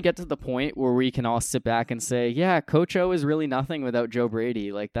we going to get to the point where we can all sit back and say, yeah, Coach O is really nothing without Joe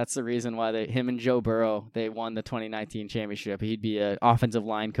Brady? Like that's the reason why him and Joe Burrow, they won the 2019 championship. He'd be an offensive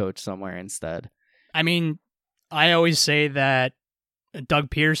line coach somewhere instead. I mean, I always say that Doug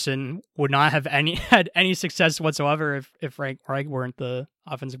Peterson would not have had any success whatsoever if Frank Reich weren't the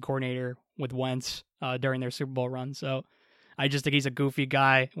offensive coordinator with Wentz during their Super Bowl run. So I just think he's a goofy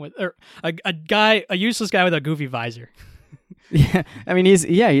guy a useless guy with a goofy visor. Yeah, I mean he's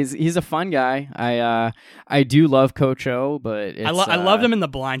a fun guy. I do love Coach O, but it's, I loved him in The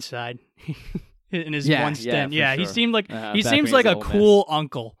Blind Side in his one stint. Yeah, sure. He seems like a cool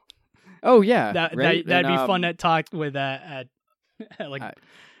uncle. Oh yeah, that'd be fun to talk with at like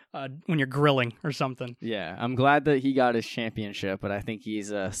when you're grilling or something. Yeah, I'm glad that he got his championship, but I think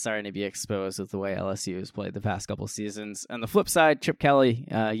he's starting to be exposed with the way LSU has played the past couple seasons. On the flip side, Chip Kelly,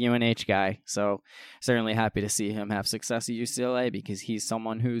 UNH guy, so certainly happy to see him have success at UCLA because he's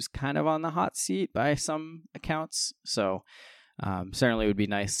someone who's kind of on the hot seat by some accounts. So certainly would be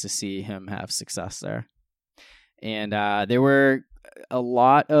nice to see him have success there. And there were a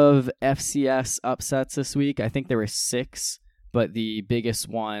lot of FCS upsets this week. I think there were 6. But the biggest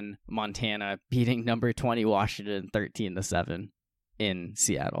one, Montana beating number 20 Washington 13-7 in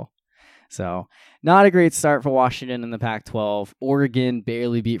Seattle. So not a great start for Washington in the Pac-12. Oregon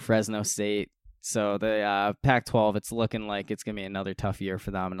barely beat Fresno State. So the Pac-12, it's looking like it's going to be another tough year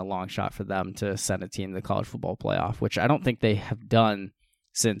for them and a long shot for them to send a team to the college football playoff, which I don't think they have done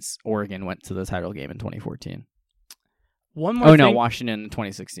since Oregon went to the title game in 2014. Washington in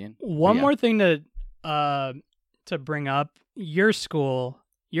 2016. One more thing to bring up. Your school,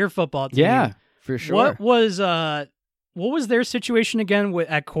 your football team. Yeah, for sure. What was their situation again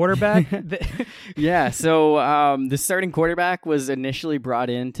at quarterback? Yeah, so the starting quarterback was initially brought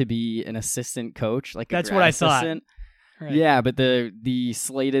in to be an assistant coach, like that's what I thought. Right. Yeah, but the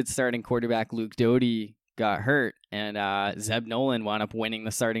slated starting quarterback Luke Doty got hurt, and Zeb Nolan wound up winning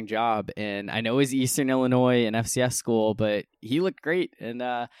the starting job. And I know he's Eastern Illinois and FCS school, but he looked great. And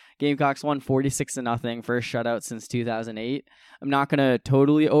Gamecocks won 46-0, first shutout since 2008. I'm not going to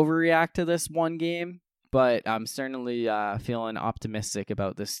totally overreact to this one game, but I'm certainly feeling optimistic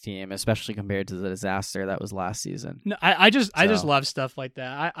about this team, especially compared to the disaster that was last season. No, I just love stuff like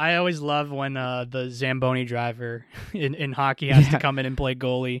that. I always love when the Zamboni driver in hockey has to come in and play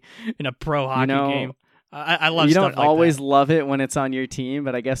goalie in a pro hockey game. I love stuff like that. You don't always love it when it's on your team,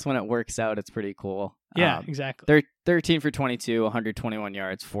 but I guess when it works out, it's pretty cool. Yeah, exactly. They're 13 for 22, 121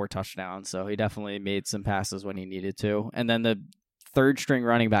 yards, 4 touchdowns. So he definitely made some passes when he needed to. And then the third string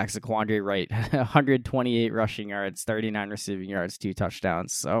running back, Zaquandre Wright, 128 rushing yards, 39 receiving yards, 2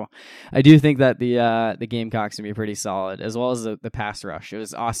 touchdowns. So I do think that the Gamecocks can be pretty solid, as well as the pass rush. It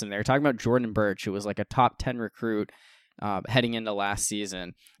was awesome. They were talking about Jordan Birch, who was like a top 10 recruit heading into last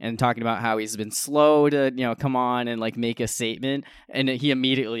season, and talking about how he's been slow to come on and like make a statement, and he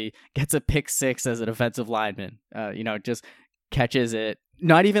immediately gets a pick 6 as a defensive lineman. Just catches it,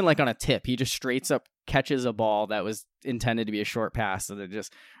 not even like on a tip. He just straight up catches a ball that was intended to be a short pass, and it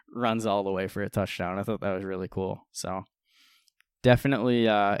just runs all the way for a touchdown. I thought that was really cool. So definitely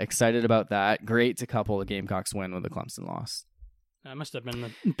excited about that. Great to couple the Gamecocks win with the Clemson loss. That must have been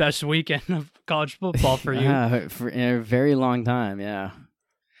the best weekend of college football for you. Yeah, for in a very long time. Yeah.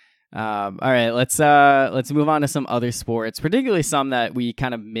 All right, let's move on to some other sports, particularly some that we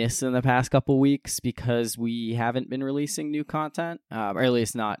kind of missed in the past couple weeks because we haven't been releasing new content, or at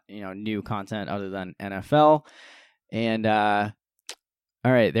least not new content other than NFL. And all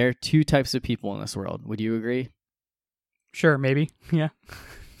right, there are 2 types of people in this world. Would you agree? Sure, maybe. Yeah.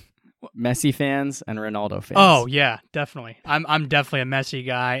 Messi fans and Ronaldo fans. Oh yeah, definitely. I'm definitely a Messi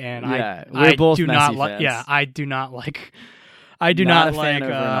guy, and we're both do Messi not fans. like. Yeah, I do not like. I do not like fan of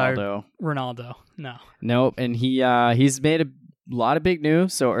Ronaldo. Ronaldo. No. Nope, and he's made a lot of big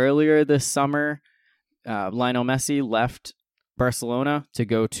news. So earlier this summer, Lionel Messi left Barcelona to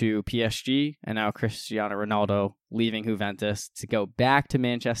go to PSG, and now Cristiano Ronaldo leaving Juventus to go back to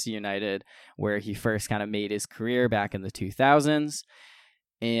Manchester United, where he first kind of made his career back in the 2000s.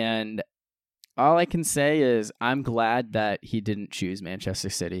 And all I can say is I'm glad that he didn't choose Manchester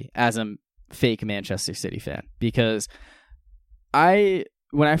City as a fake Manchester City fan, because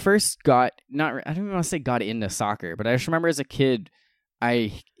when I first I don't even want to say got into soccer, but I just remember as a kid,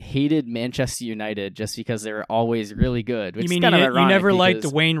 I hated Manchester United just because they were always really good. Which you mean is kind of you ironic never because, liked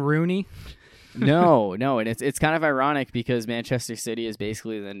Wayne Rooney? No, and it's kind of ironic because Manchester City is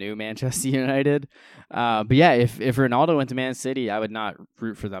basically the new Manchester United. But yeah, if Ronaldo went to Man City, I would not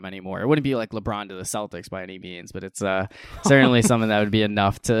root for them anymore. It wouldn't be like LeBron to the Celtics by any means, but it's certainly something that would be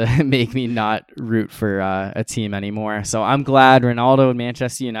enough to make me not root for a team anymore. So I'm glad Ronaldo and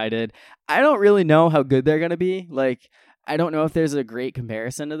Manchester United. I don't really know how good they're going to be. Like, I don't know if there's a great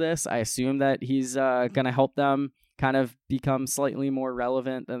comparison to this. I assume that he's going to help them kind of become slightly more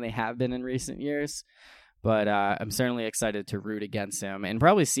relevant than they have been in recent years. But I'm certainly excited to root against him and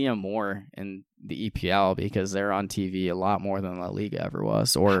probably see him more in the EPL because they're on TV a lot more than La Liga ever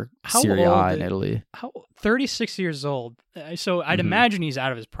was, or Serie A in Italy. 36 years old. So I'd imagine he's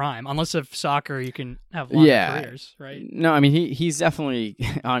out of his prime, unless if soccer you can have longer careers, right? No, I mean, he's definitely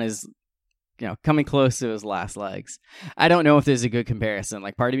on his... coming close to his last legs. I don't know if there's a good comparison.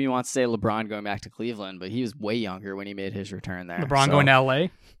 Like, part of me wants to say LeBron going back to Cleveland, but he was way younger when he made his return there. LeBron going to LA?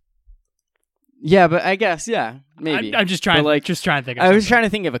 Yeah, but I guess maybe. I'm just trying, like, just trying to think. Of I was something. trying to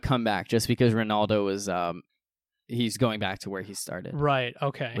think of a comeback just because Ronaldo was he's going back to where he started. Right.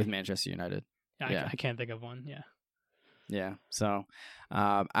 Okay. With Manchester United. I can't think of one. Yeah. Yeah. So,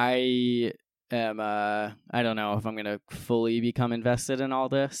 I am. I don't know if I'm gonna fully become invested in all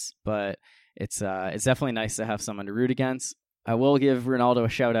this, but it's definitely nice to have someone to root against. I will give Ronaldo a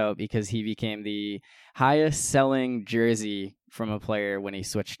shout out because he became the highest selling jersey from a player when he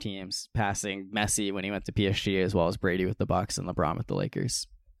switched teams, passing Messi when he went to PSG, as well as Brady with the Bucks and LeBron with the Lakers.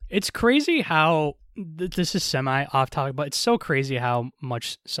 It's crazy how this is semi off topic, but it's so crazy how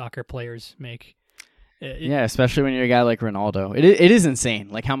much soccer players make. Yeah, especially when you're a guy like Ronaldo. It is insane,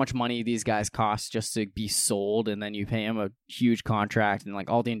 like how much money these guys cost just to be sold, and then you pay them a huge contract and like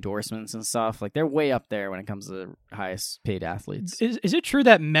all the endorsements and stuff. Like they're way up there when it comes to the highest paid athletes. Is it true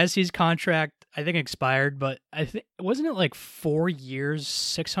that Messi's contract, I think, expired, but I think wasn't it like 4 years,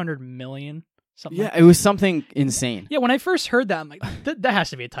 600 million? Something like it was something insane. Yeah, when I first heard that, I'm like, that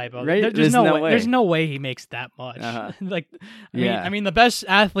has to be a typo. Right? There's no way. There's no way he makes that much. Like, I mean, the best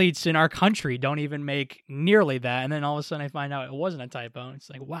athletes in our country don't even make nearly that. And then all of a sudden, I find out it wasn't a typo. And it's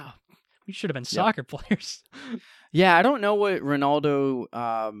like, wow, we should have been soccer players. Yeah, I don't know what Ronaldo.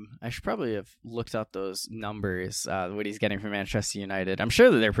 I should probably have looked up those numbers. What he's getting from Manchester United. I'm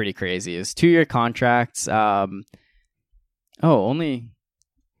sure that they're pretty crazy. It's 2-year contracts. Only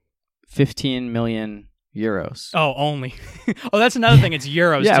 15 million euros. Oh, only. That's another thing. It's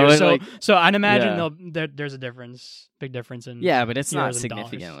euros too. So I'd imagine there's a difference, big difference in. Yeah, but it's not euros and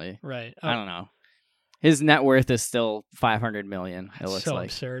significantly. Right. I don't know. His net worth is still 500 million. It looks so like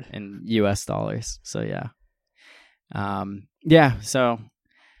absurd in US dollars. So yeah. So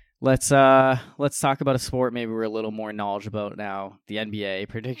let's talk about a sport maybe we're a little more knowledgeable about now, the NBA,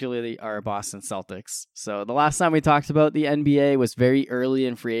 particularly our Boston Celtics. So the last time we talked about the NBA was very early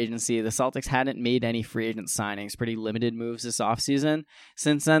in free agency. The Celtics hadn't made any free agent signings, pretty limited moves this offseason.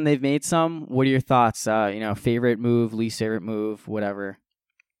 Since then, they've made some. What are your thoughts? Favorite move, least favorite move, whatever.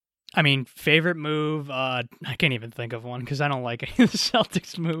 I mean, favorite move, I can't even think of one because I don't like any of the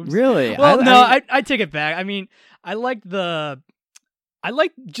Celtics moves. Really? Well, I take it back. I mean, I like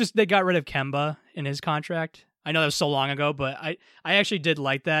just they got rid of Kemba in his contract. I know that was so long ago, but I actually did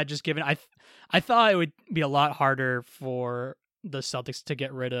like that. Just given I thought it would be a lot harder for the Celtics to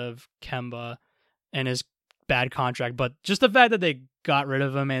get rid of Kemba and his bad contract, but just the fact that they got rid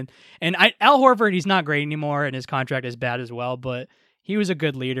of him and Al Horford, he's not great anymore, and his contract is bad as well, but he was a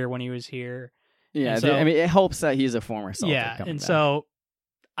good leader when he was here. Yeah, so, it helps that he's a former Celtic. Yeah, and back. So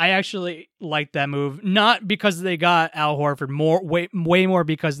I actually liked that move, not because they got Al Horford, way more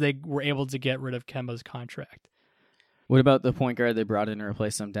because they were able to get rid of Kemba's contract. What about the point guard they brought in to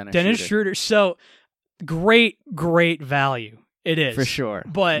replace him, Dennis Schroeder? So great value. It is. For sure.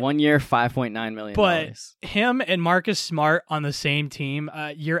 But 1 year, $5.9 million. But him and Marcus Smart on the same team,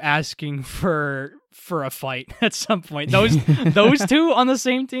 you're asking for a fight at some point. Those two on the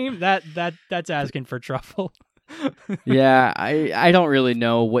same team, that's asking for trouble. Yeah, I don't really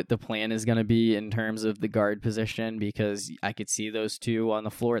know what the plan is going to be in terms of the guard position, because I could see those two on the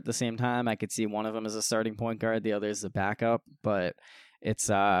floor at the same time. I could see one of them as a starting point guard, the other as a backup, but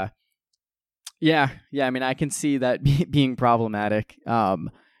it's yeah, I mean, I can see that being problematic.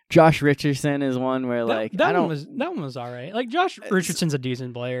 Josh Richardson is one where that one was all right. Like Josh Richardson's a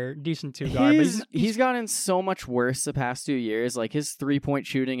decent player, decent two guard. He's gotten so much worse the past 2 years. Like his 3-point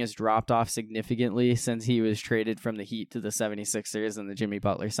shooting has dropped off significantly since he was traded from the Heat to the 76ers in the Jimmy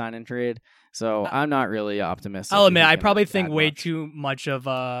Butler sign and trade. So I'm not really optimistic. I'll admit, I probably think way too much of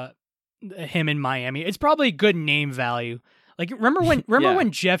him in Miami. It's probably good name value. Like remember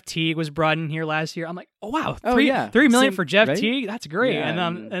when Jeff Teague was brought in here last year? I'm like, oh wow, $3 million for Jeff Teague, that's great. Yeah,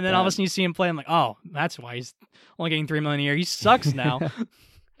 and then all of a sudden you see him play, I'm like, oh, that's why he's only getting $3 million a year. He sucks now.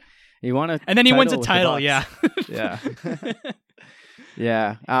 You want and then he wins a title, yeah.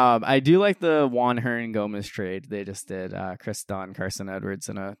 Yeah. I do like the Juan Hernan-Gomez trade they just did. Chris Dunn, Carson Edwards,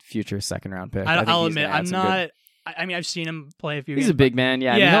 and a future second-round pick. I'll admit, I'm not. I mean, I've seen him play a few games. He's a big man,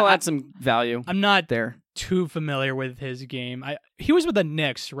 yeah. I mean, he'll add some value. I'm not there too familiar with his game. He was with the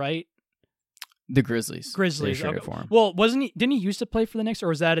Knicks, right? The Grizzlies. Okay. For him. Well, wasn't he? Didn't he used to play for the Knicks, or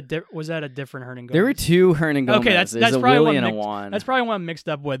was that a different Hernan-Gomez? There were two Hernan-Gomez. Okay, that's There's probably Willie one. and a Juan. That's probably one I'm mixed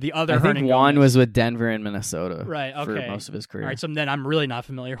up with the other. I think Hernan-Gomez. Juan was with Denver and Minnesota. Right. Okay. For most of his career. All right. So then I'm really not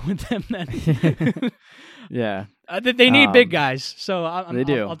familiar with them. Then. Yeah. They need big guys, so they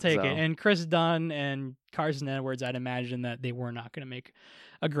do. I'll take it. And Chris Dunn and Carson Edwards, I'd imagine that they were not going to make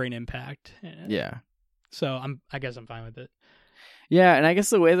a great impact. Yeah. So I guess I'm fine with it. Yeah, and I guess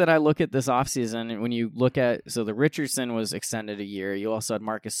the way that I look at this offseason, when you look at, so the Richardson was extended a year. You also had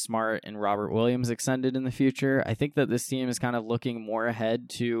Marcus Smart and Robert Williams extended in the future. I think that this team is kind of looking more ahead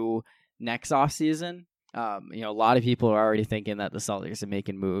to next offseason. A lot of people are already thinking that the Celtics are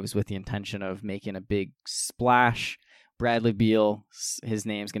making moves with the intention of making a big splash. Bradley Beal, his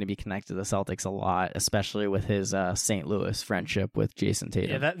name's going to be connected to the Celtics a lot, especially with his St. Louis friendship with Jason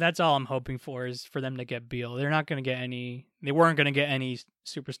Tatum. Yeah, that's all I'm hoping for is for them to get Beal. They're not going to get any. They weren't going to get any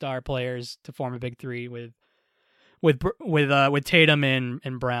superstar players to form a big three with Tatum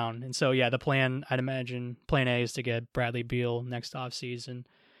and Brown. And so yeah, the plan, I'd imagine, plan A is to get Bradley Beal next offseason.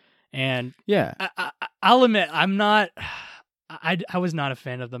 And yeah, I'll admit I'm not. I was not a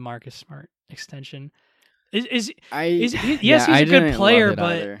fan of the Marcus Smart extension. He's a good player,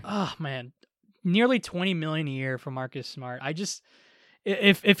 but either. Oh man, nearly $20 million a year for Marcus Smart.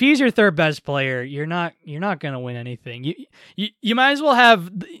 If he's your third best player, you're not going to win anything. You might as well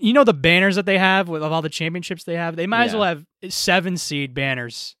have the banners that they have with all the championships they have. They might as well have 7 seed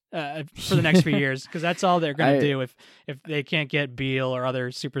banners for the next few years, because that's all they're going to do if they can't get Beal or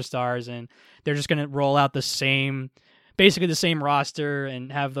other superstars, and they're just going to roll out basically the same roster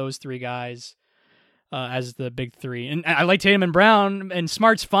and have those 3 guys as the big 3. And I like Tatum and Brown, and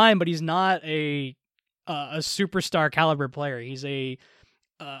Smart's fine, but he's not a superstar caliber player. He's a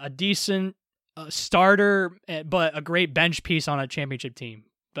decent starter, but a great bench piece on a championship team,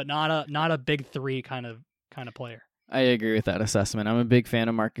 but not a big 3 kind of player. I agree with that assessment. I'm a big fan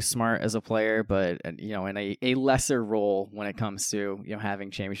of Marcus Smart as a player, but in a lesser role when it comes to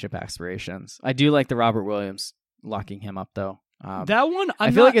having championship aspirations. I do like the Robert Williams, locking him up though.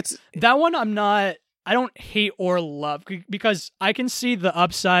 I don't hate or love, because I can see the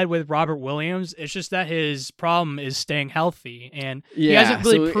upside with Robert Williams. It's just that his problem is staying healthy, and he hasn't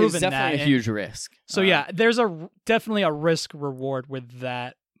really proven that. It's definitely a huge risk. So there's definitely a risk reward with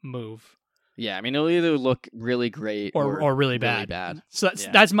that move. Yeah, I mean, it'll either look really great or really bad. So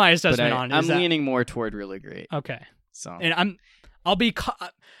that's my assessment on it. I'm leaning more toward really great. Okay. So, and I'll be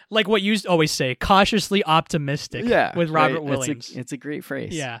like what you always say, cautiously optimistic with Robert Williams. It's a great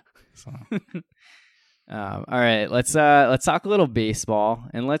phrase. Yeah. So. All right, let's talk a little baseball,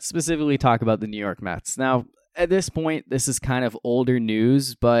 and let's specifically talk about the New York Mets. Now, at this point, this is kind of older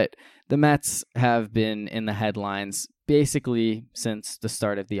news, but the Mets have been in the headlines basically since the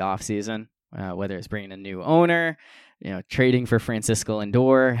start of the offseason, whether it's bringing a new owner, trading for Francisco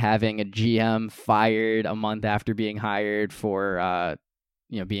Lindor, having a GM fired a month after being hired for,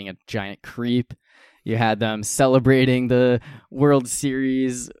 being a giant creep. You had them celebrating the World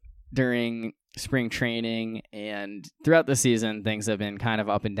Series during spring training, and throughout the season things have been kind of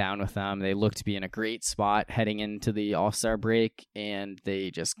up and down with them. They look to be in a great spot heading into the All-Star break, and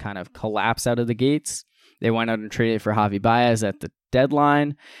they just kind of collapse out of the gates. They went out and traded for Javi Baez at the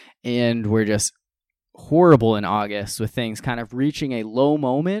deadline, and were just horrible in August, with things kind of reaching a low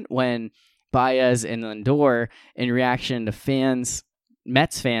moment when Baez and Lindor, in reaction to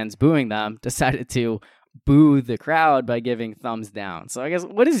Mets fans booing them, decided to boo the crowd by giving thumbs down. So I guess,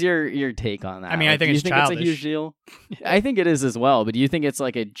 what is your take on that? I mean, I think it's childish. It's a huge deal? I think it is as well, but do you think it's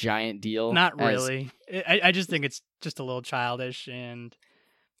like a giant deal? Not really. I just think it's just a little childish, and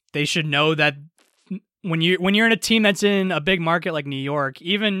they should know that when you're in a team that's in a big market like New York,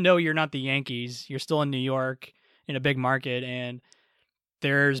 even though you're not the Yankees, you're still in New York in a big market, and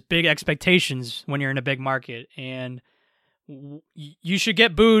there's big expectations when you're in a big market, and you should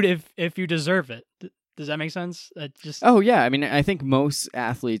get booed if you deserve it. Does that make sense? Oh yeah, I mean, I think most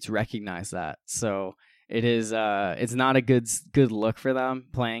athletes recognize that. So it is. It's not a good look for them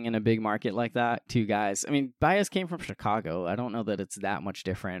playing in a big market like that. 2 guys. I mean, Baez came from Chicago. I don't know that it's that much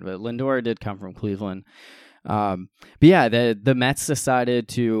different, but Lindor did come from Cleveland. But yeah, the Mets decided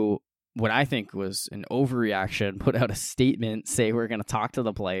to, what I think was an overreaction, put out a statement, say we're going to talk to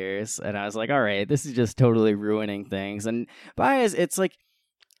the players, and I was like, all right, this is just totally ruining things. And Baez, it's like,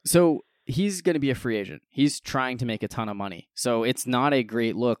 so he's going to be a free agent. He's trying to make a ton of money. So it's not a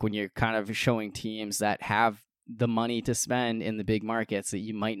great look when you're kind of showing teams that have the money to spend in the big markets that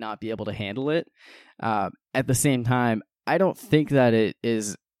you might not be able to handle it. At the same time, I don't think that it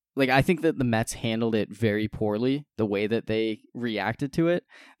is, like, I think that the Mets handled it very poorly, the way that they reacted to it,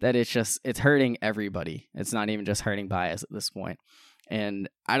 that it's hurting everybody. It's not even just hurting Baez at this point. And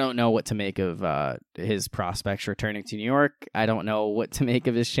I don't know what to make of his prospects returning to New York. I don't know what to make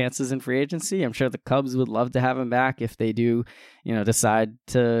of his chances in free agency. I'm sure the Cubs would love to have him back if they do, decide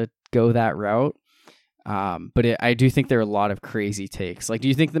to go that route. But I do think there are a lot of crazy takes. Like, do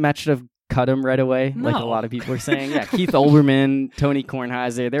you think the Mets should have cut him right away, like a No. lot of people are saying. Yeah, Keith Olbermann, Tony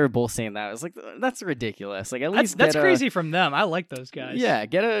Kornheiser, they were both saying that. I was like, that's ridiculous. Like, at least That's get crazy from them. I like those guys. Yeah,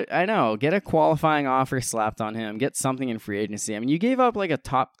 get a qualifying offer slapped on him. Get something in free agency. I mean, you gave up like a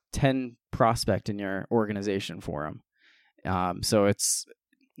top 10 prospect in your organization for him. So it's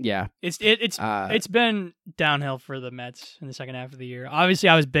been downhill for the Mets in the second half of the year. Obviously,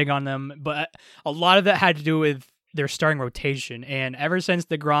 I was big on them, but a lot of that had to do with their starting rotation. And ever since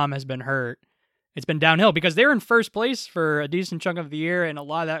DeGrom has been hurt, it's been downhill because they were in first place for a decent chunk of the year, and a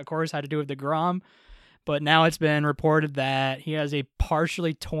lot of that, of course, had to do with DeGrom. But now it's been reported that he has a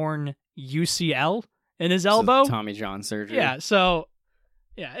partially torn UCL in his elbow. Tommy John surgery. Yeah, so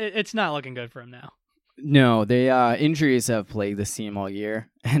it's not looking good for him now. No, injuries have plagued this team all year,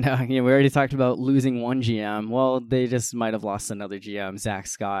 and we already talked about losing one GM. Well, they just might have lost another GM, Zach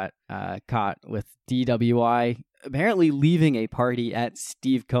Scott, caught with DWI, apparently leaving a party at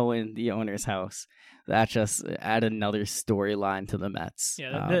Steve Cohen, the owner's house. That just add another storyline to the Mets.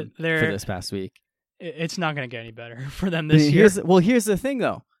 Yeah, for this past week. It's not going to get any better for them this year. Here's the thing,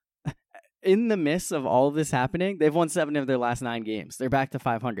 though. In the midst of all of this happening, they've won 7 of their last 9 games. They're back to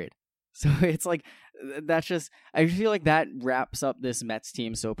 500. So it's like, that's just, I feel like that wraps up this Mets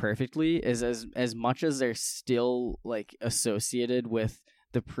team so perfectly, is as much as they're still like associated with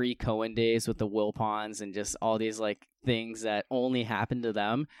the pre-Cohen days with the Wilpons and just all these like things that only happened to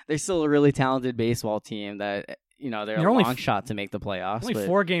them, they're still a really talented baseball team that, they're a long shot to make the playoffs. Only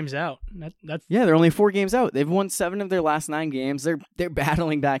 4 games out. That's they're only 4 games out. They've won 7 of their last 9 games. They're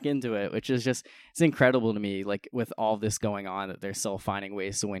battling back into it, which is just, it's incredible to me. Like, with all this going on, that they're still finding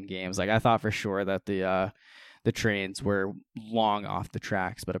ways to win games. Like, I thought for sure that the Trains were long off the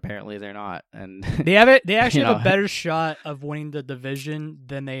tracks, but apparently they're not. And they actually have a better shot of winning the division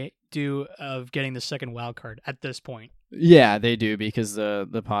than they do of getting the second wild card at this point. Yeah, they do, because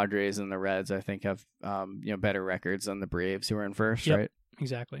the Padres and the Reds, I think, have better records than the Braves, who are in first, right?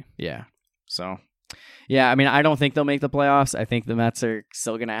 Exactly. Yeah. So, yeah, I mean, I don't think they'll make the playoffs. I think the Mets are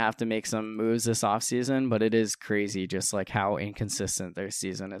still going to have to make some moves this offseason, but it is crazy just like how inconsistent their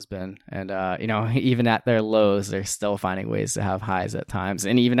season has been. And, even at their lows, they're still finding ways to have highs at times.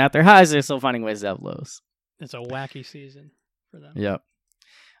 And even at their highs, they're still finding ways to have lows. It's a wacky season for them. Yep.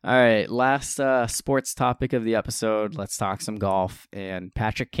 All right, last sports topic of the episode. Let's talk some golf. And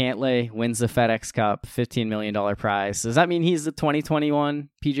Patrick Cantlay wins the FedEx Cup, $15 million prize. Does that mean he's the 2021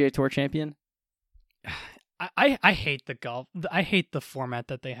 PGA Tour champion? I hate the golf. I hate the format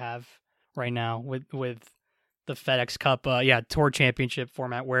that they have right now with the FedEx Cup, Tour Championship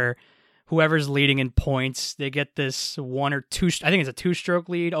format, where whoever's leading in points, they get this 1 or 2. I think it's a 2-stroke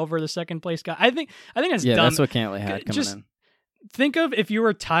lead over the second place guy. I think that's dumb. That's what Cantlay had coming in. Think of if you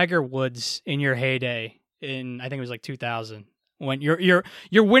were Tiger Woods in your heyday in, I think it was like 2000, when you're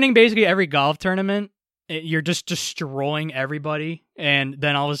winning basically every golf tournament, you're just destroying everybody, and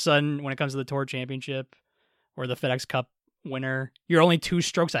then all of a sudden when it comes to the Tour Championship or the FedEx Cup winner, you're only 2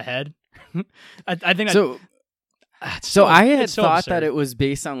 strokes ahead. I think so. I had thought absurd that it was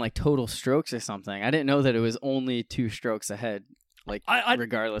based on like total strokes or something. I didn't know that it was only 2 strokes ahead. Like,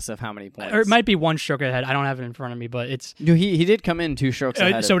 regardless of how many points. Or it might be 1 stroke ahead. I don't have it in front of me, but it's... No, he did come in 2 strokes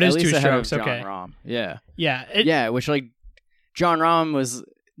ahead. So it is 2 strokes, strokes, okay. John Rahm. Yeah. Yeah. Which, like, John Rahm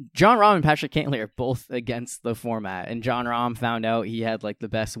and Patrick Cantlay are both against the format. And John Rahm found out he had, like, the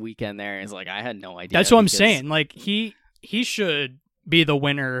best weekend there. And he's like, I had no idea. That's what I'm saying. Like, he should be the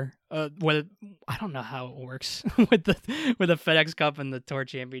winner. I don't know how it works with the FedEx Cup and the Tour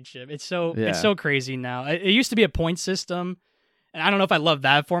Championship. It's so crazy now. It used to be a point system. And I don't know if I love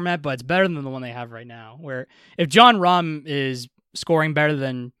that format, but it's better than the one they have right now, where if John Rahm is scoring better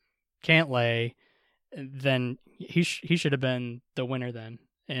than Cantlay, then he should have been the winner then,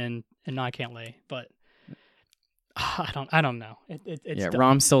 and not Cantlay. But I don't know. It's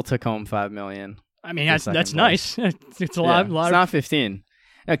Rahm still took home $5 million. I mean, that's nice. It's a lot. It's not 15.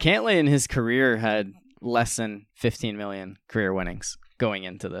 Now, Cantlay in his career had less than 15 million career winnings going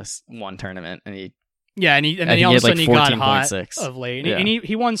into this one tournament, and he. Yeah, and then all of a sudden he got hot 6. of late. And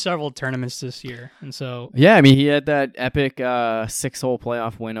he won several tournaments this year. And so... Yeah, I mean, he had that epic 6-hole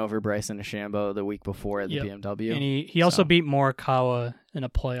playoff win over Bryson DeChambeau the week before at the BMW. And he also beat Morikawa in a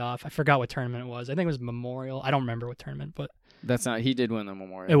playoff. I forgot what tournament it was. I think it was Memorial. I don't remember what tournament, but... That's not... He did win the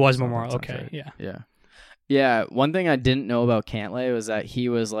Memorial. It was Memorial, okay, right. Yeah. Yeah, one thing I didn't know about Cantlay was that he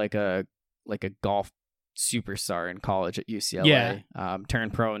was like a golf superstar in college at UCLA. Yeah.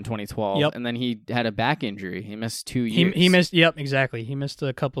 Turned pro in 2012, and then he had a back injury. He missed 2 years. He missed. Yep, exactly. He missed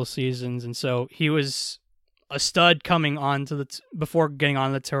a couple of seasons, and so he was a stud coming on to before getting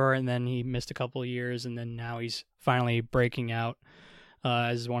on the tour, and then he missed a couple of years, and then now he's finally breaking out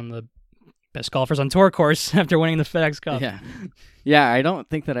as one of the best golfers on tour, of course, after winning the FedEx Cup. Yeah. I don't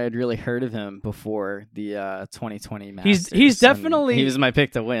think that I'd really heard of him before the 2020 Masters. He's definitely he was my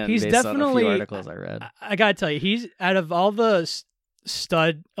pick to win. He's based definitely on a few articles I read. I gotta tell you, he's out of all the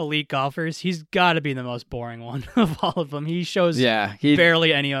stud elite golfers, he's got to be the most boring one of all of them. He shows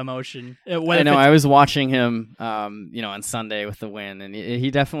barely any emotion. I know. I was watching him, on Sunday with the win, and he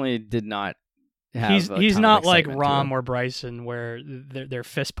definitely did not. He's not like Rahm or Bryson, where they're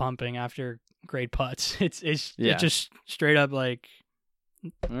fist pumping after great putts. It's just straight up like,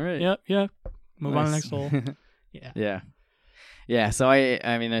 all right, yeah, move on to the next hole. Yeah. So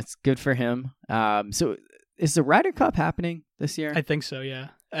I mean, it's good for him. So is the Ryder Cup happening this year? I think so. Yeah,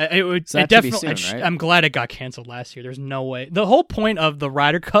 it would. So it definitely. soon, right? I'm glad it got canceled last year. There's no way. The whole point of the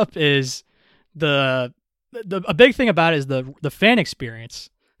Ryder Cup is a big thing about it is the fan experience.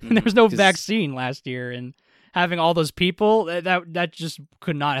 There was no vaccine last year, and having all those people that just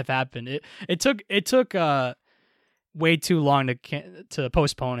could not have happened. It took way too long to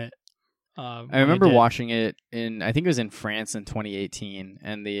postpone it. I remember watching it I think it was in France in 2018,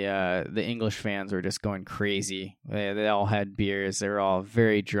 and the English fans were just going crazy. They all had beers. They were all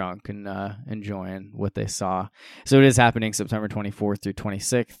very drunk and enjoying what they saw. So it is happening September 24th through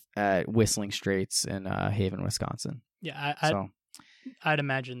 26th at Whistling Straits in Haven, Wisconsin. Yeah, I'd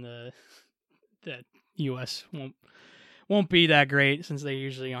imagine the U.S. won't be that great since they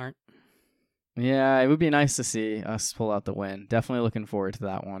usually aren't. Yeah, it would be nice to see us pull out the win. Definitely looking forward to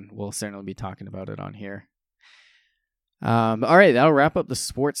that one. We'll certainly be talking about it on here. All right, that'll wrap up the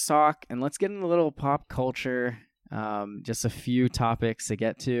sports talk, and let's get into a little pop culture. Just a few topics to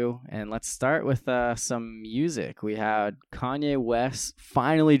get to, and let's start with some music. We had Kanye West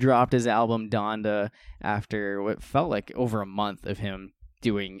finally dropped his album Donda after what felt like over a month of him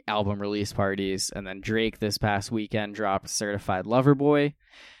doing album release parties, and then Drake this past weekend dropped Certified Lover Boy.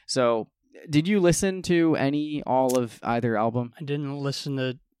 So did you listen to all of either album? I didn't listen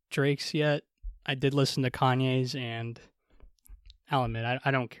to Drake's yet. I did listen to Kanye's, and I'll admit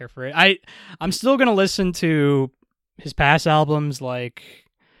I don't care for it. I'm still gonna listen to his past albums like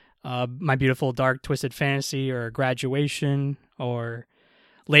My Beautiful Dark Twisted Fantasy or Graduation or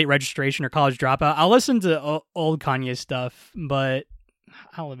Late Registration or College Dropout. I'll listen to old Kanye stuff, but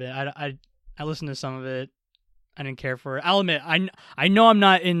I'll admit I listened to some of it. I didn't care for it. I'll admit I know I'm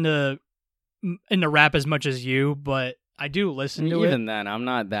not in the rap as much as you, but I do listen to it. Even then, I'm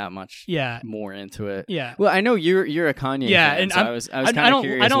not that much more into it. Yeah. Well, I know you're a Kanye fan, and so I was kind of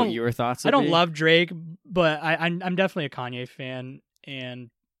curious what your thoughts would be. I don't love Drake, but I'm definitely a Kanye fan, and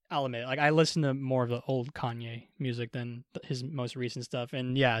I'll admit, like, I listen to more of the old Kanye music than his most recent stuff.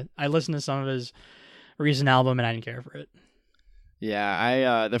 And yeah, I listened to some of his recent album, and I didn't care for it.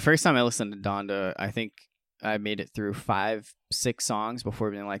 Yeah, the first time I listened to Donda, I think I made it through 5-6 songs before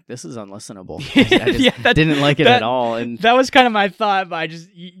being like, this is unlistenable. I just didn't like it at all. And that was kind of my thought, but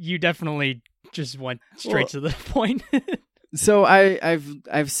you definitely just went straight to the point. So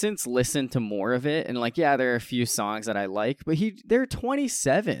I've since listened to more of it, and like, yeah, there are a few songs that I like, but they're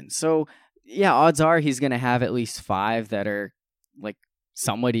 27. So yeah, odds are he's gonna have at least 5 that are like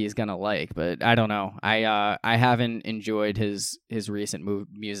somebody is gonna like, but I don't know. I haven't enjoyed his recent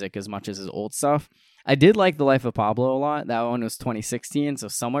music as much as his old stuff. I did like The Life of Pablo a lot. That one was 2016, so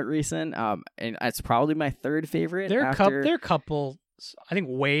somewhat recent. And it's probably my third favorite. There are couple. I think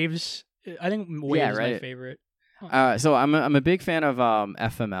Waves. Waves is my favorite. So I'm a big fan of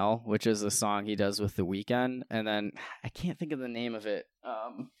FML, which is a song he does with The Weeknd, and then I can't think of the name of it.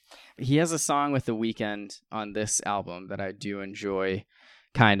 He has a song with The Weeknd on this album that I do enjoy.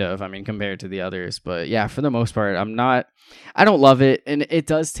 Kind of, I mean, compared to the others, but yeah, for the most part, I don't love it, and it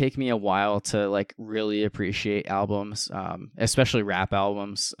does take me a while to like really appreciate albums, especially rap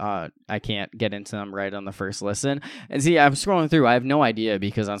albums. I can't get into them right on the first listen, and see, I'm scrolling through, I have no idea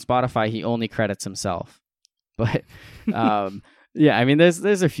because on Spotify he only credits himself, but yeah, I mean,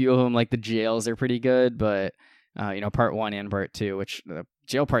 there's a few of them, like the Jails are pretty good, but part 1 and part 2, which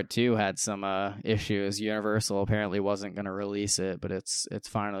Jail Part 2 had some issues. Universal apparently wasn't going to release it, but it's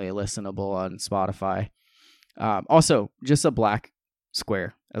finally listenable on Spotify. Also, just a black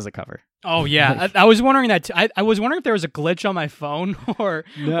square as a cover. Oh yeah, I was wondering that too. I was wondering if there was a glitch on my phone or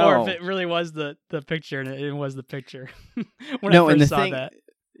if it really was the picture, and it was the picture when I first saw that.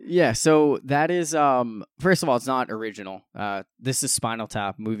 Yeah, so that is first of all, it's not original. This is Spinal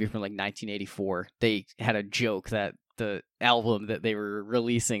Tap, movie from like 1984. They had a joke that the album that they were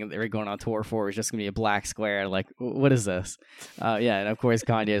releasing and they were going on tour for was just gonna be a black square. Like, what is this? And of course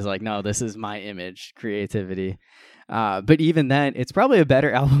Kanye is like, no, this is my image, creativity. But even then, it's probably a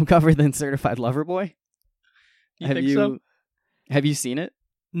better album cover than Certified Lover Boy. You think so? Have you seen it?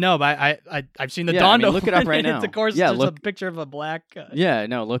 No, but I've seen the Yeah, I Donda. mean, look it up one, right and now. It's, of course, Yeah, just look. a picture of a black. Yeah,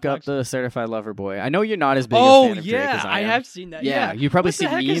 no, look up the Certified Lover Boy. I know you're not as big Oh a fan of Drake as I am. have seen that. Yeah, you probably What the see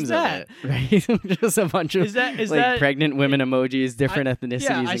heck is memes of that? it, right? Just a bunch of Is that like pregnant women emojis, different ethnicities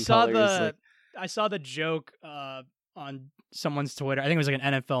Yeah, I and saw colors. I saw the joke on someone's Twitter. I think it was like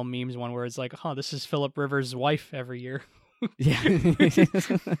an NFL memes one where it's like, "Huh, this is Philip Rivers' wife every year." Yeah,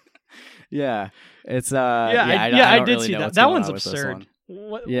 yeah. It's I don't did really see know that. what's That going one's on with this absurd.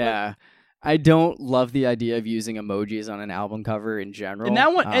 one. Yeah. I don't love the idea of using emojis on an album cover in general. And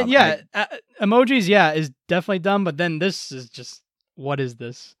that one, emojis, is definitely dumb. But then this is just, what is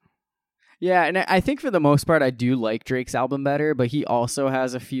this? Yeah, and I think for the most part, I do like Drake's album better, but he also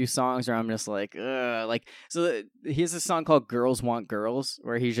has a few songs where I'm just like, ugh. Like, so he has a song called Girls Want Girls,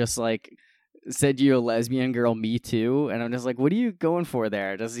 where he's just like, said you a lesbian girl, me too. And I'm just like, what are you going for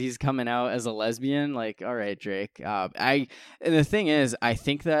there? He's coming out as a lesbian? Like, all right, Drake. And the thing is, I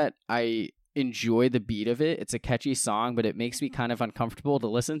think that I enjoy the beat of it. It's a catchy song, but it makes me kind of uncomfortable to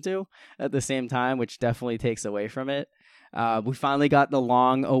listen to at the same time, which definitely takes away from it. We finally got the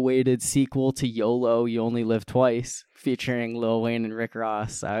long-awaited sequel to YOLO, You Only Live Twice, featuring Lil Wayne and Rick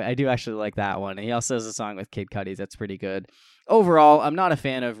Ross. I do actually like that one. And he also has a song with Kid Cudi that's pretty good. Overall, I'm not a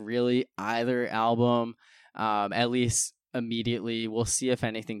fan of really either album, at least immediately. We'll see if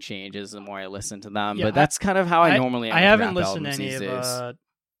anything changes the more I listen to them. Yeah, but that's kind of how I normally am. I haven't listened to any of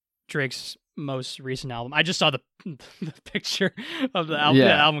Drake's most recent album. I just saw the picture of the album,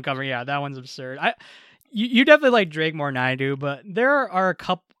 the album cover. Yeah, that one's absurd. You definitely like Drake more than I do, but there are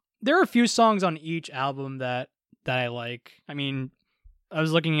a few songs on each album that I like. I mean, I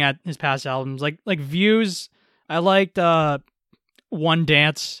was looking at his past albums, like Views. I liked One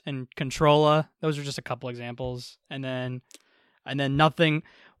Dance and Controlla. Those are just a couple examples. And then Nothing.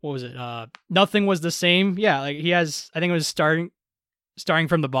 What was it? Nothing Was the Same. Yeah, like he has. I think it was starting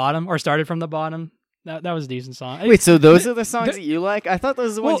from the bottom, or started from the bottom. That was a decent song. Wait, so those are the songs that you like? I thought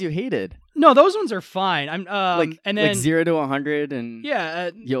those were the ones you hated. No, those ones are fine. I'm and then like 0 to 100 and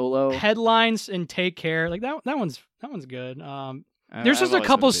YOLO, Headlines and Take Care. Like that one's good. There's just a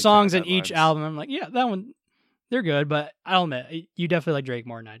couple songs in each album. I'm like, yeah, that one, they're good. But I'll admit, you definitely like Drake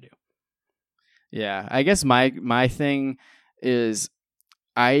more than I do. Yeah, I guess my thing is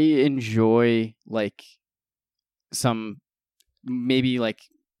I enjoy like some maybe like,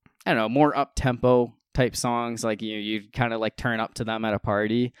 I don't know, more up tempo type songs. Like you kind of like turn up to them at a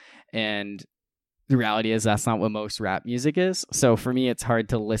party, and the reality is that's not what most rap music is. So for me, it's hard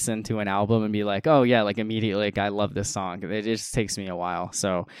to listen to an album and be like, oh yeah, like immediately, like I love this song. It just takes me a while.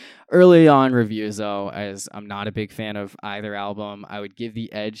 So early on reviews though, as I'm not a big fan of either album, I would give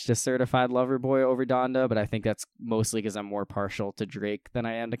the edge to Certified Lover Boy over Donda, but I think that's mostly because I'm more partial to Drake than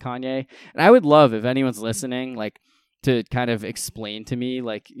I am to Kanye. And I would love if anyone's listening, like, to kind of explain to me,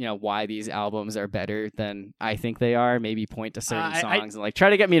 like, you know, why these albums are better than I think they are. Maybe point to certain songs and like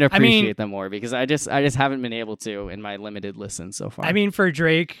try to get me to appreciate them more, because I just haven't been able to in my limited listen so far. I mean, for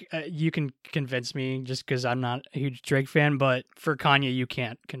Drake, you can convince me just because I'm not a huge Drake fan, but for Kanye, you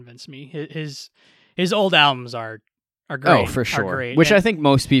can't convince me. His old albums are great. Oh, for sure. Which I think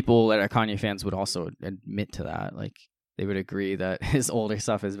most people that are Kanye fans would also admit to that. Like, they would agree that his older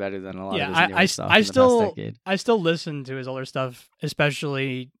stuff is better than a lot of his newer stuff in the past decade. I still listen to his older stuff,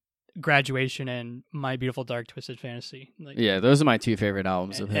 especially Graduation and My Beautiful Dark Twisted Fantasy. Like, yeah, those are my two favorite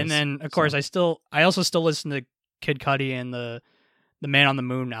albums of his. And then, of course, I also still listen to Kid Cudi and the Man on the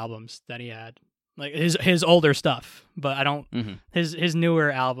Moon albums that he had, like his older stuff. But I don't. Mm-hmm. His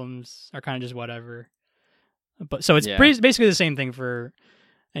newer albums are kind of just whatever. But so it's basically the same thing for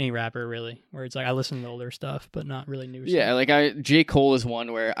any rapper, really, where it's like I listen to older stuff, but not really new stuff. Yeah, like J. Cole is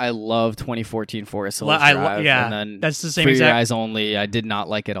one where I love 2014 Forest Hills Drive. Yeah, and then that's the same For exact. Your Eyes Only, I did not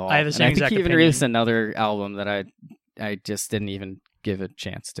like at all. I have the same and I exact think he even opinion. released another album that I just didn't even give a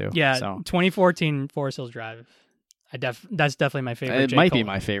chance to. Yeah, so. 2014 Forest Hills Drive. that's definitely my favorite. It might be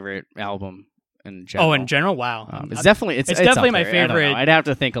my favorite album in general. Oh, in general, wow. It's definitely my favorite. I'd have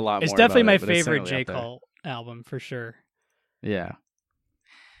to think a lot more. It's definitely my about it, favorite J. Cole album for sure. Yeah.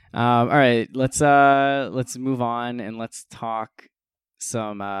 All right, let's move on and let's talk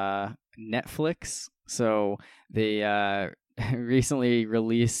some Netflix. So they recently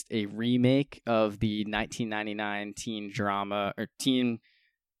released a remake of the 1999 teen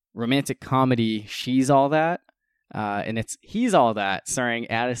romantic comedy She's All That, and it's He's All That, starring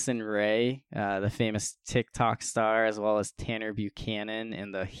Addison Rae, the famous TikTok star, as well as Tanner Buchanan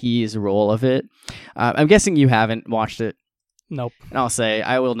in the He's role of it. I'm guessing you haven't watched it. Nope. And I'll say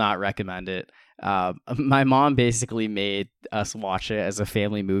I will not recommend it. My mom basically made us watch it as a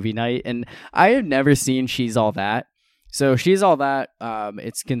family movie night, and I have never seen She's All That. So She's All That.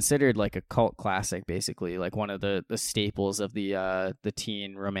 It's considered like a cult classic, basically, like one of the staples of the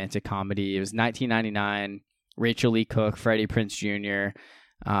teen romantic comedy. It was 1999. Rachel Lee Cook, Freddie Prinze Jr.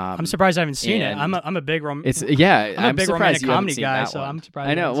 I'm surprised I haven't seen it. I'm a big I'm a big romantic comedy guy, so I'm surprised.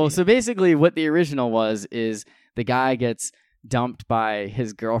 I know. Well, so basically, what the original was is the guy gets dumped by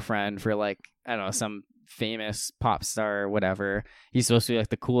his girlfriend for like, I don't know, some famous pop star or whatever. He's supposed to be like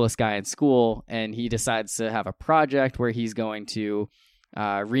the coolest guy in school, and he decides to have a project where he's going to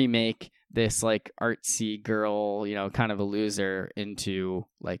remake this like artsy girl, kind of a loser, into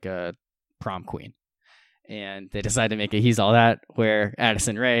like a prom queen. And they decide to make it He's All That, where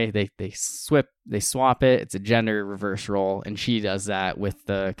Addison Rae, they swap it. It's a gender reverse role, and she does that with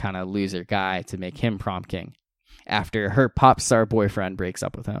the kind of loser guy to make him prom king after her pop star boyfriend breaks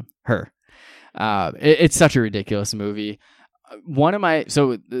up with her. It's such a ridiculous movie.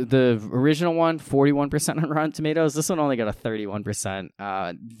 The original one, 41% on Rotten Tomatoes. This one only got a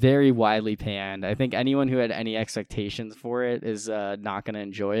 31%. Very widely panned. I think anyone who had any expectations for it is not going to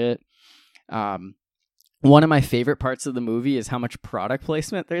enjoy it. One of my favorite parts of the movie is how much product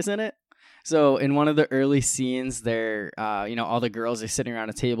placement there's in it. So in one of the early scenes, all the girls are sitting around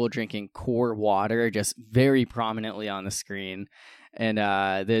a table drinking Core water, just very prominently on the screen. And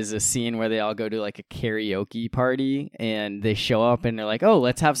there's a scene where they all go to like a karaoke party, and they show up and they're like, "Oh,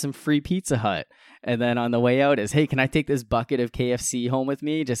 let's have some free Pizza Hut." And then on the way out is, "Hey, can I take this bucket of KFC home with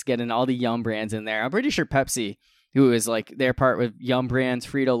me?" Just getting all the Yum brands in there. I'm pretty sure Pepsi, who is like their part with Yum brands,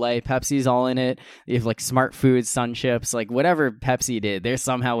 Frito-Lay, Pepsi's all in it. You have like Smart Foods, Sun Chips, like whatever Pepsi did, they're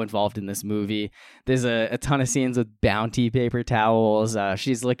somehow involved in this movie. There's a ton of scenes with Bounty paper towels.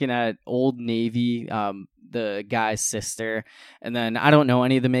 She's looking at Old Navy, the guy's sister. And then I don't know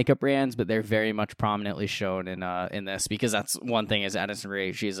any of the makeup brands, but they're very much prominently shown in this, because that's one thing is Addison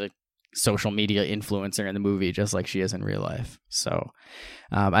Rae. She's a social media influencer in the movie, just like she is in real life. So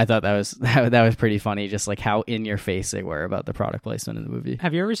I thought that was pretty funny, just like how in your face they were about the product placement in the movie.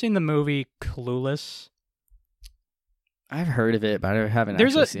 Have you ever seen the movie Clueless? I've heard of it, but I haven't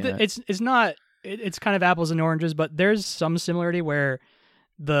actually seen it. It's kind of apples and oranges, but there's some similarity where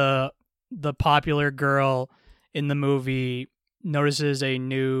the popular girl in the movie notices a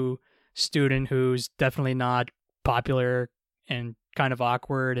new student who's definitely not popular and kind of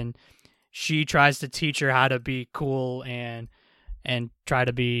awkward, and she tries to teach her how to be cool and try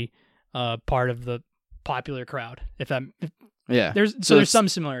to be part of the popular crowd. There's some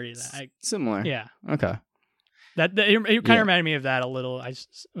similarity to that. Similar. Yeah. Okay. It kind of reminded me of that a little. It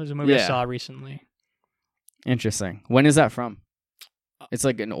was a movie I saw recently. Interesting. When is that from? It's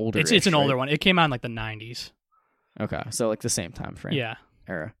like an older. It's an older one. It came out in like the 90s. Okay, so like the same time frame. Yeah.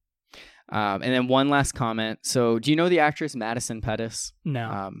 Era. And then one last comment. So, do you know the actress Madison Pettis?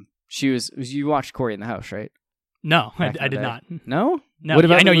 No. You watched Corey in the House, right? No, I did not. No? No. What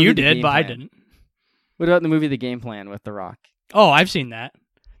about I know you did, but I didn't. What about the movie The Game Plan with The Rock? Oh, I've seen that.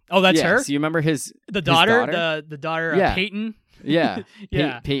 Oh, that's her? So you remember the daughter? The daughter of Peyton? Yeah.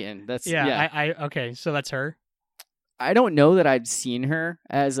 Yeah. Peyton. That's okay, so that's her. I don't know that I'd seen her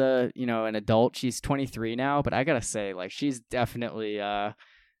as an adult. She's 23 now, but I gotta say, like, she's definitely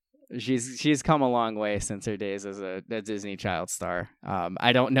she's come a long way since her days as a Disney child star.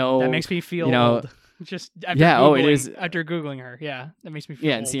 I don't know. That makes me feel old. Just after after Googling her. Yeah, that makes me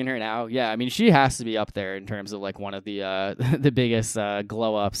feel old. And seeing her now, I mean, she has to be up there in terms of like one of the the biggest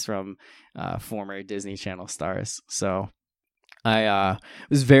glow ups from former Disney Channel stars. So I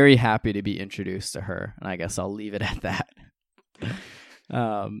was very happy to be introduced to her, and I guess I'll leave it at that.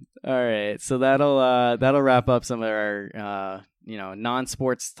 All right, so that'll wrap up some of our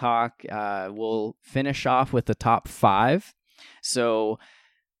non-sports talk. We'll finish off with the top 5. So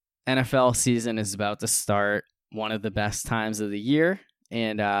NFL season is about to start, one of the best times of the year,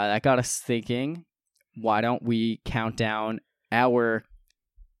 and that got us thinking, why don't we count down our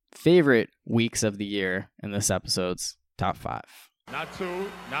favorite weeks of the year in this episode's top 5? Not 2,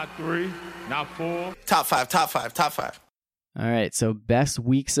 not 3, not 4. Top 5. All right, so best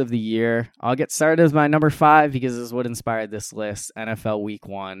weeks of the year. I'll get started with my number 5 because this is what inspired this list, NFL Week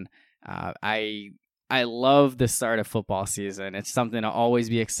 1. I love the start of football season. It's something to always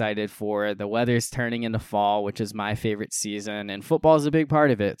be excited for. The weather's turning into fall, which is my favorite season, and football is a big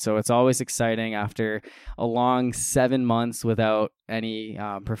part of it. So it's always exciting after a long 7 months without any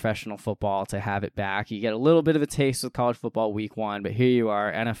professional football to have it back. You get a little bit of a taste with college football Week 1, but here you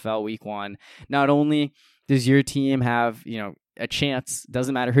are, NFL Week 1. Not only does your team have, a chance,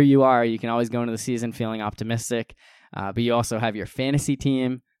 doesn't matter who you are, you can always go into the season feeling optimistic, but you also have your fantasy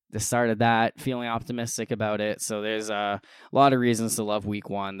team the start of that, feeling optimistic about it. So there's a lot of reasons to love week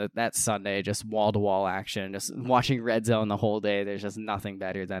one. That Sunday, just wall-to-wall action, just watching Red Zone the whole day. There's just nothing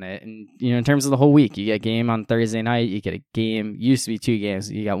better than it. And, in terms of the whole week, you get a game on Thursday night. You get a game, used to be 2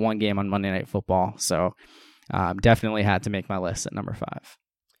 games. You got 1 game on Monday Night Football. So definitely had to make my list at number 5.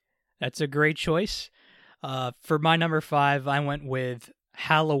 That's a great choice. For my number 5, I went with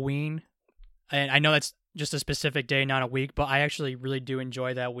Halloween. And I know that's just a specific day, not a week, but I actually really do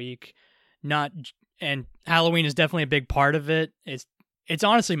enjoy that week. And Halloween is definitely a big part of it. It's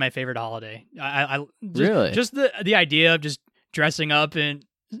honestly my favorite holiday. I really just the idea of just dressing up in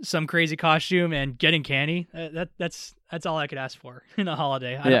some crazy costume and getting candy. That's all I could ask for in a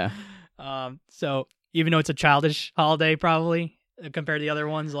holiday. Yeah. So even though it's a childish holiday, probably compared to the other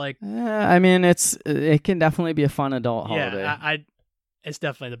ones, like I mean, it can definitely be a fun adult holiday. Yeah, it's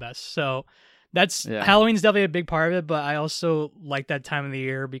definitely the best. So. Halloween's definitely a big part of it, but I also like that time of the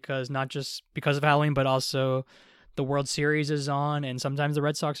year because not just because of Halloween, but also the World Series is on, and sometimes the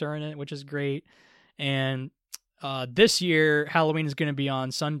Red Sox are in it, which is great. And this year, Halloween is going to be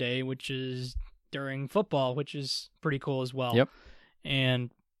on Sunday, which is during football, which is pretty cool as well. Yep. And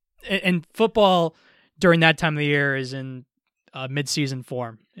football during that time of the year is in mid-season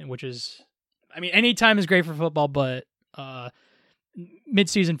form, which is, I mean, any time is great for football, but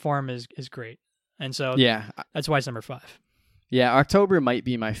mid-season form is great. And so that's why it's number 5. Yeah, October might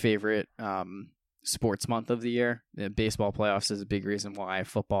be my favorite sports month of the year. The baseball playoffs is a big reason why.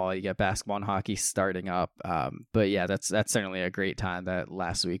 Football, you get basketball and hockey starting up. But yeah, that's certainly a great time, that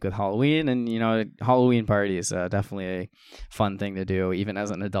last week with Halloween. And, Halloween party is definitely a fun thing to do, even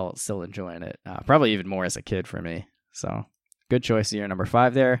as an adult, still enjoying it. Probably even more as a kid for me. So good choice of your number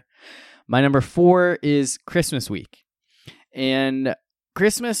 5 there. My number 4 is Christmas week. And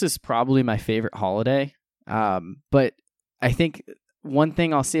Christmas is probably my favorite holiday. But I think one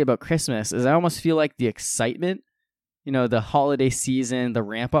thing I'll say about Christmas is I almost feel like the excitement, the holiday season, the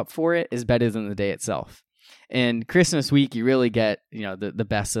ramp up for it is better than the day itself. And Christmas week, you really get, the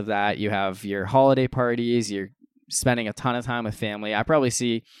best of that. You have your holiday parties, you're spending a ton of time with family. I probably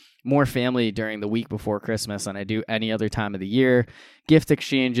see more family during the week before Christmas than I do any other time of the year. Gift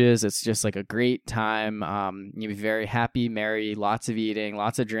exchanges, it's just like a great time. You'll be very happy, merry, lots of eating,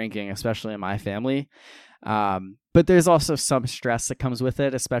 lots of drinking, especially in my family. But there's also some stress that comes with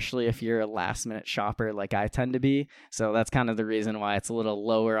it, especially if you're a last minute shopper like I tend to be. So that's kind of the reason why it's a little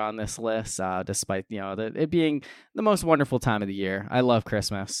lower on this list, despite, it being the most wonderful time of the year. I love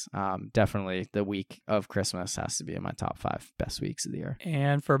Christmas. Definitely the week of Christmas has to be in my top 5 best weeks of the year.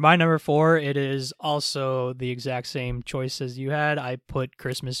 And for my number 4, it is also the exact same choice as you had. I put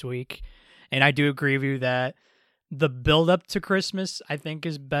Christmas week, and I do agree with you that the build up to Christmas, I think,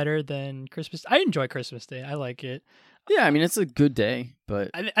 is better than Christmas. I enjoy Christmas Day. I like it. Yeah, I mean, it's a good day,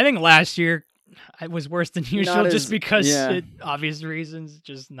 but I think last year it was worse than usual just because obvious reasons,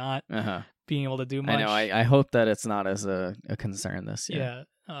 just not being able to do much. I know. I hope that it's not as a concern this Yeah.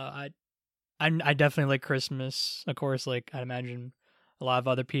 year. I definitely like Christmas. Of course, like I'd imagine a lot of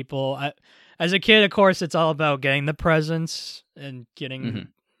other people. As a kid, of course, it's all about getting the presents and getting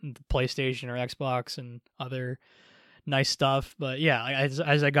the PlayStation or Xbox and other nice stuff. But yeah, as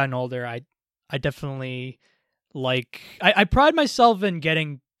I gotten older, I definitely I pride myself in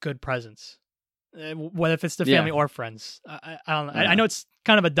getting good presents, whether if it's to family or friends. I don't know. I know it's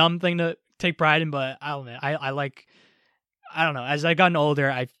kind of a dumb thing to take pride in, but I don't know. I don't know. As I gotten older,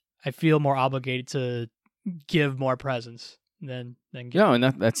 I feel more obligated to give more presents than give. No, and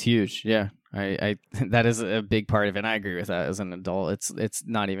that's huge. Yeah. I that is a big part of it. And I agree with that as an adult. It's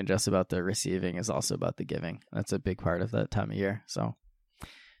not even just about the receiving, it's also about the giving. That's a big part of that time of year. So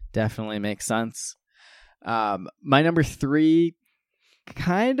definitely makes sense. My number 3,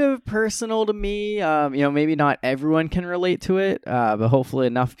 kind of personal to me. Maybe not everyone can relate to it, but hopefully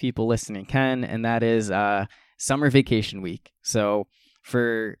enough people listening can, and that is summer vacation week. So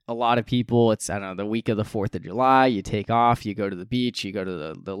for a lot of people, it's, the week of the 4th of July. You take off, you go to the beach, you go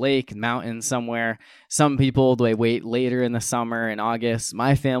to the lake, mountain somewhere. Some people, they wait later in the summer in August.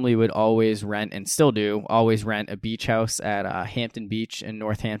 My family would always rent, and still do, always rent a beach house at Hampton Beach in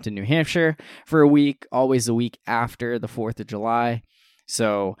Northampton, New Hampshire for a week, always the week after the 4th of July.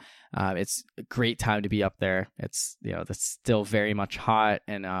 So it's a great time to be up there. It's, it's still very much hot,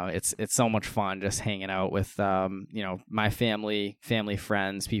 and it's so much fun just hanging out with, my family,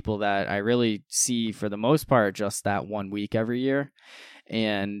 friends, people that I really see for the most part just that 1 week every year.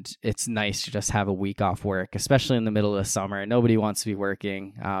 And it's nice to just have a week off work, especially in the middle of the summer. Nobody wants to be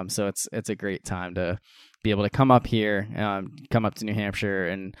working. So it's a great time to be able to come up here, come up to New Hampshire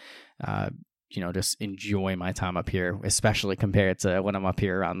and, just enjoy my time up here, especially compared to when I'm up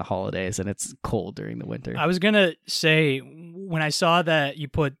here around the holidays and it's cold during the winter. I was going to say, when I saw that you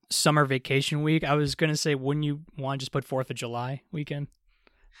put summer vacation week, I was going to say, wouldn't you want to just put 4th of July weekend?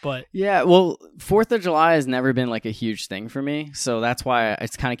 But yeah, well, 4th of July has never been like a huge thing for me. So that's why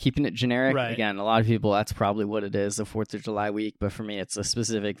it's kind of keeping it generic. Right. Again, a lot of people, that's probably what it is, the 4th of July week. But for me, it's a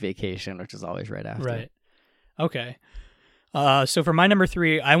specific vacation, which is always right after. Right. Okay. So for my number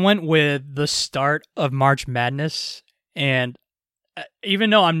 3, I went with the start of March Madness. And even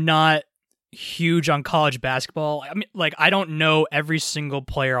though I'm not huge on college basketball, I mean, like, I don't know every single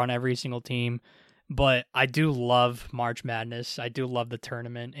player on every single team, but I do love March Madness. I do love the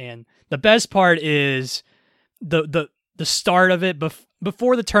tournament. And the best part is the start of it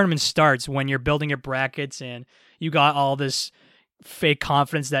before the tournament starts, when you're building your brackets and you got all this fake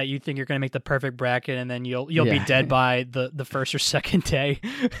confidence that you think you're going to make the perfect bracket, and then you'll be dead by the first or second day.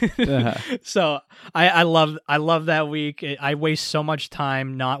 So I love that week. I waste so much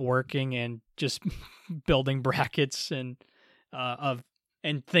time not working and just building brackets and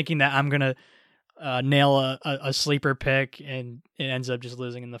thinking that I'm going to nail a sleeper pick, and it ends up just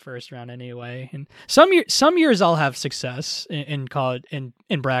losing in the first round anyway. And some years I'll have success in college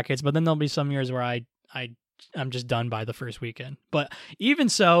in brackets, but then there'll be some years where I'm just done by the first weekend. But even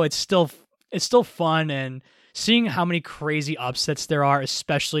so, it's still fun, and seeing how many crazy upsets there are,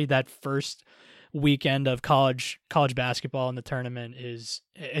 especially that first weekend of college basketball in the tournament, it's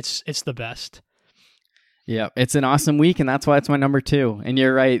the best. Yeah, it's an awesome week, and that's why it's my number 2. And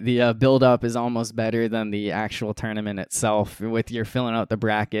you're right, the build-up is almost better than the actual tournament itself, with your filling out the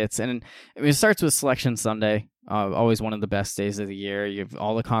brackets. And I mean, it starts with Selection Sunday, always one of the best days of the year. You have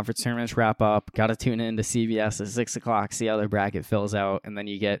all the conference tournaments wrap up, got to tune in to CBS at 6 o'clock, see how the bracket fills out, and then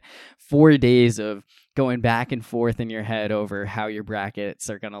you get 4 days of going back and forth in your head over how your brackets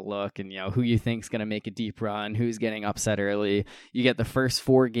are going to look, and who you think is going to make a deep run, who's getting upset early. You get the first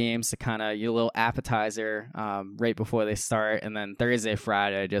 4 games to kind of your little appetizer right before they start, and then Thursday,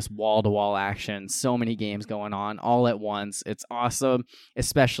 Friday, just wall-to-wall action. So many games going on all at once. It's awesome,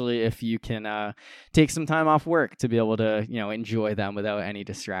 especially if you can take some time off work to be able to enjoy them without any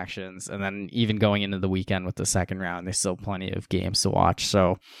distractions. And then even going into the weekend with the second round, there's still plenty of games to watch.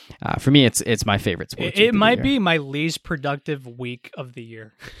 So for me, it's my favorite sport. It might be my least productive week of the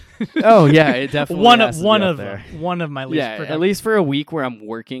year. Oh yeah, it definitely one of my least productive. At least for a week where I'm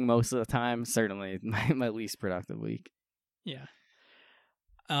working most of the time, certainly my least productive week. Yeah.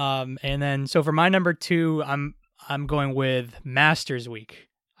 And then so for my number 2, I'm going with Masters Week.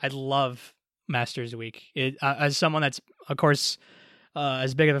 I love Masters Week. As someone that's, of course,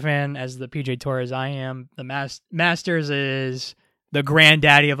 as big of a fan as the PGA Tour as I am, the Masters is the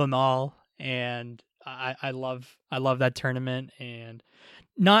granddaddy of them all, and I love that tournament. And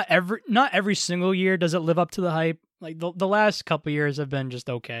not every single year does it live up to the hype. Like the last couple years have been just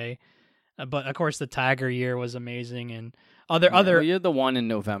okay, but of course the Tiger year was amazing, and other well, you had the one in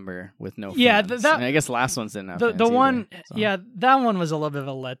November with no fans. I guess last one's didn't have fans the one either, so. Yeah, that one was a little bit of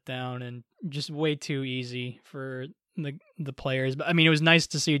a letdown and just way too easy for the players. But I mean, it was nice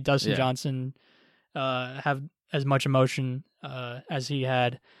to see Dustin Johnson have as much emotion as he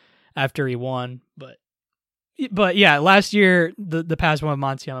had after he won. But yeah, last year the past one with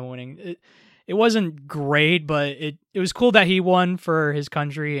Montana winning, it wasn't great, but it was cool that he won for his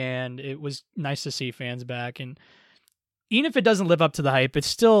country, and it was nice to see fans back. And even if it doesn't live up to the hype, it's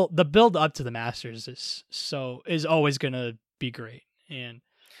still the build up to the Masters is always gonna be great. And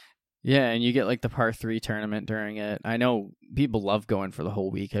yeah, and you get like the par 3 tournament during it. I know people love going for the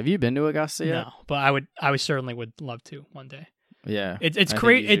whole week. Have you been to Augusta yet? No, but I certainly would love to one day. Yeah, it's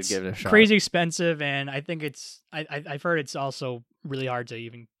crazy. It's crazy expensive, and I think I've heard it's also really hard to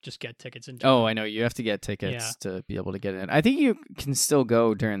even just get tickets into. Oh, I know, you have to get tickets to be able to get in. I think you can still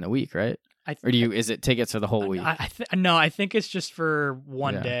go during the week, right? Or is it tickets for the whole week? No, I think it's just for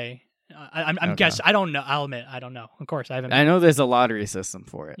one day. I'm guessing. I don't know. I'll admit I don't know. Of course, I haven't. I know there's a lottery system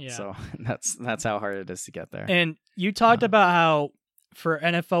for it, so that's how hard it is to get there. And you talked about how for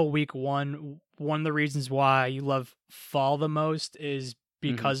NFL Week 1, one of the reasons why you love fall the most is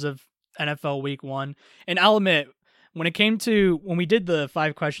because of NFL Week 1. And I'll admit, when we did the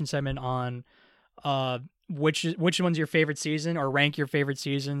 5-question segment on which one's your favorite season or rank your favorite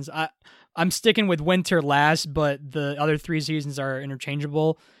seasons, I'm sticking with winter last, but the other 3 seasons are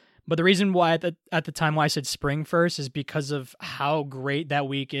interchangeable. But the reason why at the time why I said spring first is because of how great that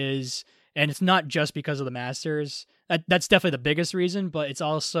week is. And it's not just because of the Masters. That's definitely the biggest reason, but it's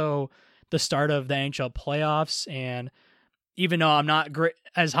also the start of the NHL playoffs. And even though I'm not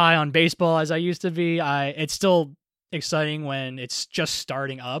as high on baseball as I used to be, it's still exciting when it's just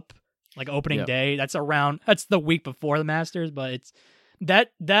starting up. like opening Yep. day. That's the week before the Masters, but it's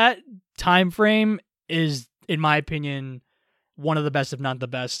that time frame is, in my opinion, one of the best, if not the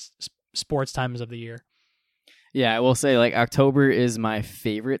best, sports times of the year. Yeah, I will say like October is my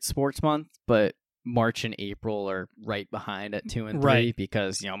favorite sports month, but March and April are right behind at 2 and 3 Right.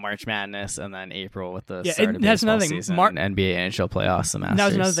 because March Madness and then April with the Yeah, start and of that's baseball another thing. season, NBA, NHL playoffs, the Masters. That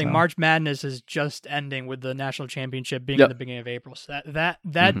was another thing. so- March Madness is just ending with the national championship being Yep. in the beginning of April. So that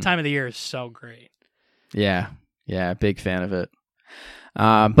Mhm. time of the year is so great. Yeah, big fan of it.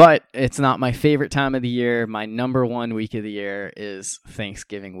 But it's not my favorite time of the year. My number one week of the year is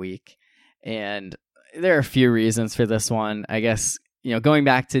Thanksgiving week, and there are a few reasons for this one. I guess going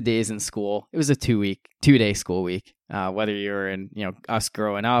back to days in school, it was a 2-day school week. Whether you were in us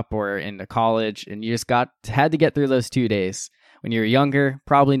growing up or into college, and you just had to get through those 2 days. When you were younger,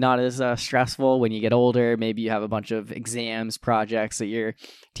 probably not as stressful. When you get older, maybe you have a bunch of exams, projects that your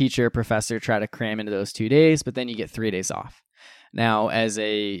teacher or professor try to cram into those 2 days, but then you get 3 days off. Now, as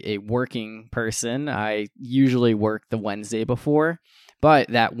a working person, I usually work the Wednesday before, but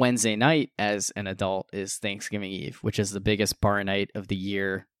that Wednesday night as an adult is Thanksgiving Eve, which is the biggest bar night of the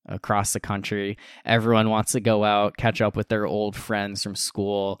year across the country. Everyone wants to go out, catch up with their old friends from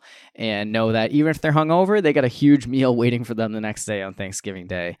school, and know that even if they're hungover, they got a huge meal waiting for them the next day on Thanksgiving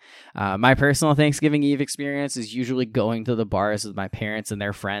Day. My personal Thanksgiving Eve experience is usually going to the bars with my parents and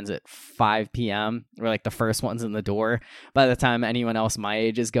their friends at 5 p.m. We're like the first ones in the door. By the time anyone else my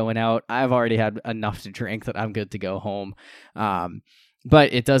age is going out, I've already had enough to drink that I'm good to go home.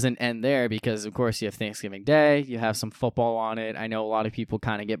 But it doesn't end there because, of course, you have Thanksgiving Day. You have some football on it. I know a lot of people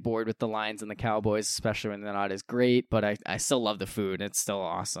kind of get bored with the Lions and the Cowboys, especially when they're not as great. But I still love the food. It's still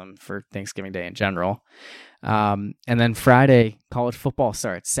awesome for Thanksgiving Day in general. And then Friday, college football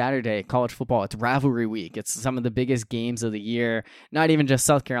starts. Saturday, college football. It's rivalry week. It's some of the biggest games of the year. Not even just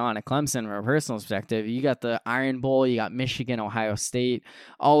South Carolina, Clemson from a personal perspective. You got the Iron Bowl. You got Michigan, Ohio State.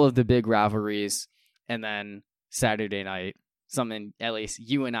 All of the big rivalries. And then Saturday night, something at least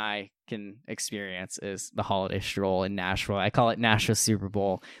you and I can experience is the holiday stroll in Nashville. I call it Nashville Super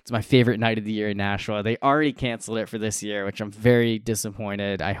Bowl. It's my favorite night of the year in Nashville. They already canceled it for this year, which I'm very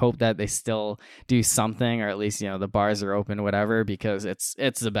disappointed. I hope that they still do something, or at least, the bars are open, whatever, because it's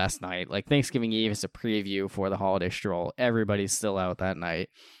the best night. Like Thanksgiving Eve is a preview for the holiday stroll. Everybody's still out that night.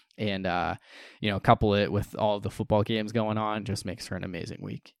 And, couple it with all of the football games going on, just makes for an amazing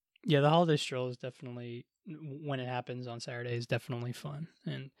week. Yeah, the holiday stroll is definitely, when it happens on Saturday, is definitely fun.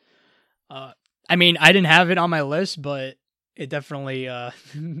 And I didn't have it on my list, but it definitely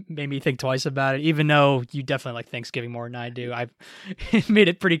made me think twice about it, even though you definitely like Thanksgiving more than I do. I've made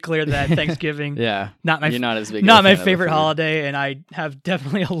it pretty clear that Thanksgiving you're not as big not of a my fan of the favorite food. holiday, and I have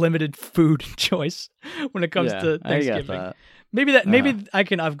definitely a limited food choice when it comes to Thanksgiving. I get that. Maybe I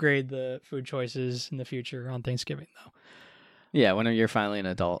can upgrade the food choices in the future on Thanksgiving, though. Yeah, when you're finally an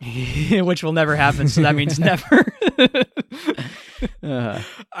adult. Which will never happen, so that means never.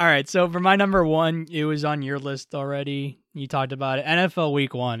 All right, so for my number one, it was on your list already. You talked about it. NFL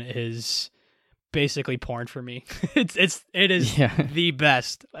Week 1 is basically porn for me. It is the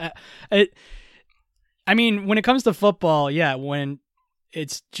best. When it comes to football, when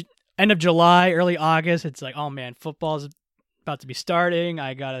it's end of July, early August, it's like, oh man, football's about to be starting.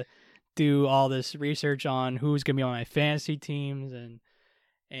 I gotta do all this research on who's gonna be on my fantasy teams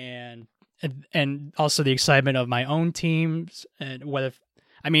and also the excitement of my own teams, and whether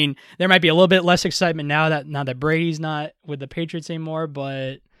there might be a little bit less excitement now that Brady's not with the Patriots anymore,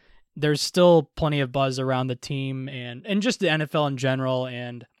 but there's still plenty of buzz around the team and just the NFL in general.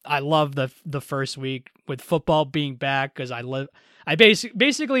 And I love the first week with football being back, because I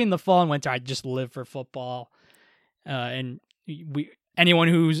basically in the fall and winter I just live for football, and anyone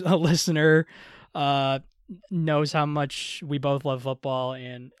who's a listener knows how much we both love football,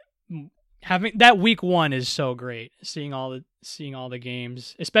 and having that week 1 is so great. Seeing all the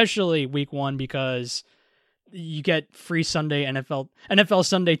games, especially week 1, because you get free Sunday NFL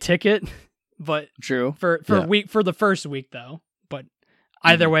Sunday ticket, but true for the first week though. But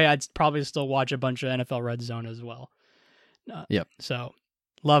either way, I'd probably still watch a bunch of NFL Red Zone as well. Yep. So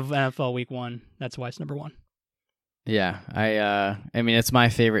love NFL Week 1. That's why it's number 1. Yeah, it's my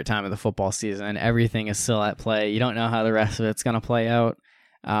favorite time of the football season, and everything is still at play. You don't know how the rest of it's going to play out.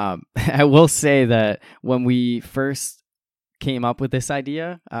 I will say that when we first came up with this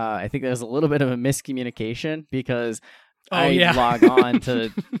idea, I think there was a little bit of a miscommunication, because log on to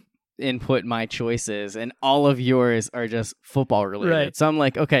input my choices, and all of yours are just football related. Right. So I'm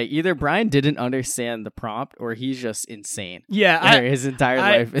like, okay, either Brian didn't understand the prompt, or he's just insane. Yeah, his entire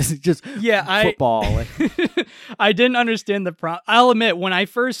life is just football. I didn't understand the prompt. I'll admit, when I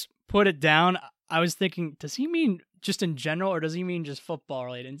first put it down, I was thinking, does he mean just in general, or does he mean just football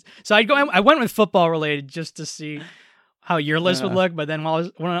related? So I went with football related just to see how your list would look. But then all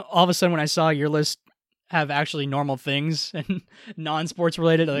of a sudden when I saw your list have actually normal things and non-sports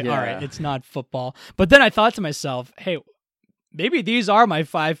related, like, all right, it's not football. But then I thought to myself, hey, maybe these are my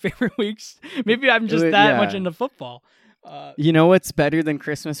 5 favorite weeks. Maybe I'm just that much into football. You know what's better than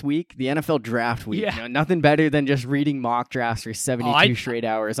Christmas week? The NFL draft week. Yeah. You know, nothing better than just reading mock drafts for 72 straight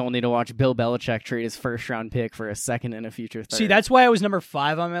hours, only to watch Bill Belichick trade his first-round pick for a second and a future third. See, that's why I was number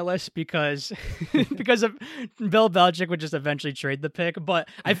 5 on my list, because of Bill Belichick would just eventually trade the pick. But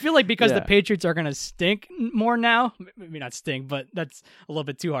I feel like because the Patriots are going to stink more now, maybe not stink, but that's a little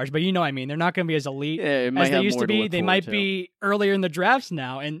bit too harsh. But you know what I mean. They're not going to be as elite as they used to be. They might be earlier in the drafts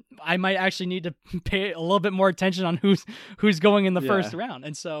now, and I might actually need to pay a little bit more attention on who's going in the first round.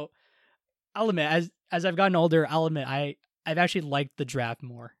 And so I'll admit, as I've gotten older, I've actually liked the draft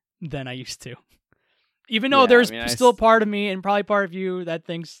more than I used to. Even though there's still part of me and probably part of you that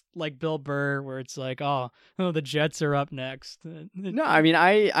thinks like Bill Burr, where it's like, oh, the Jets are up next. No, I mean,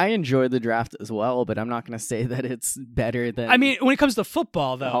 I enjoy the draft as well, but I'm not going to say that it's better than. I mean, when it comes to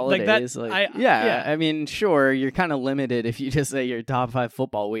football, though, holidays, like that, I mean, sure, you're kind of limited if you just say your top 5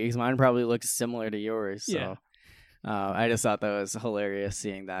 football weeks. Mine probably looks similar to yours. So. Yeah. I just thought that was hilarious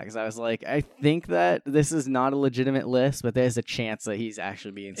seeing that, because I was like, I think that this is not a legitimate list, but there's a chance that he's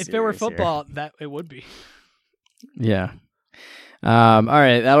actually being serious. If it were football, that it would be. Yeah. All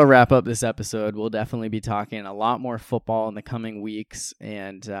right, that'll wrap up this episode. We'll definitely be talking a lot more football in the coming weeks,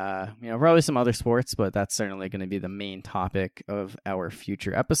 and probably some other sports, but that's certainly going to be the main topic of our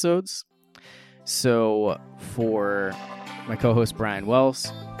future episodes. So for my co-host Brian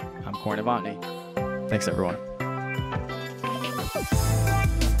Wells, I'm Corey Novotny. Thanks, everyone.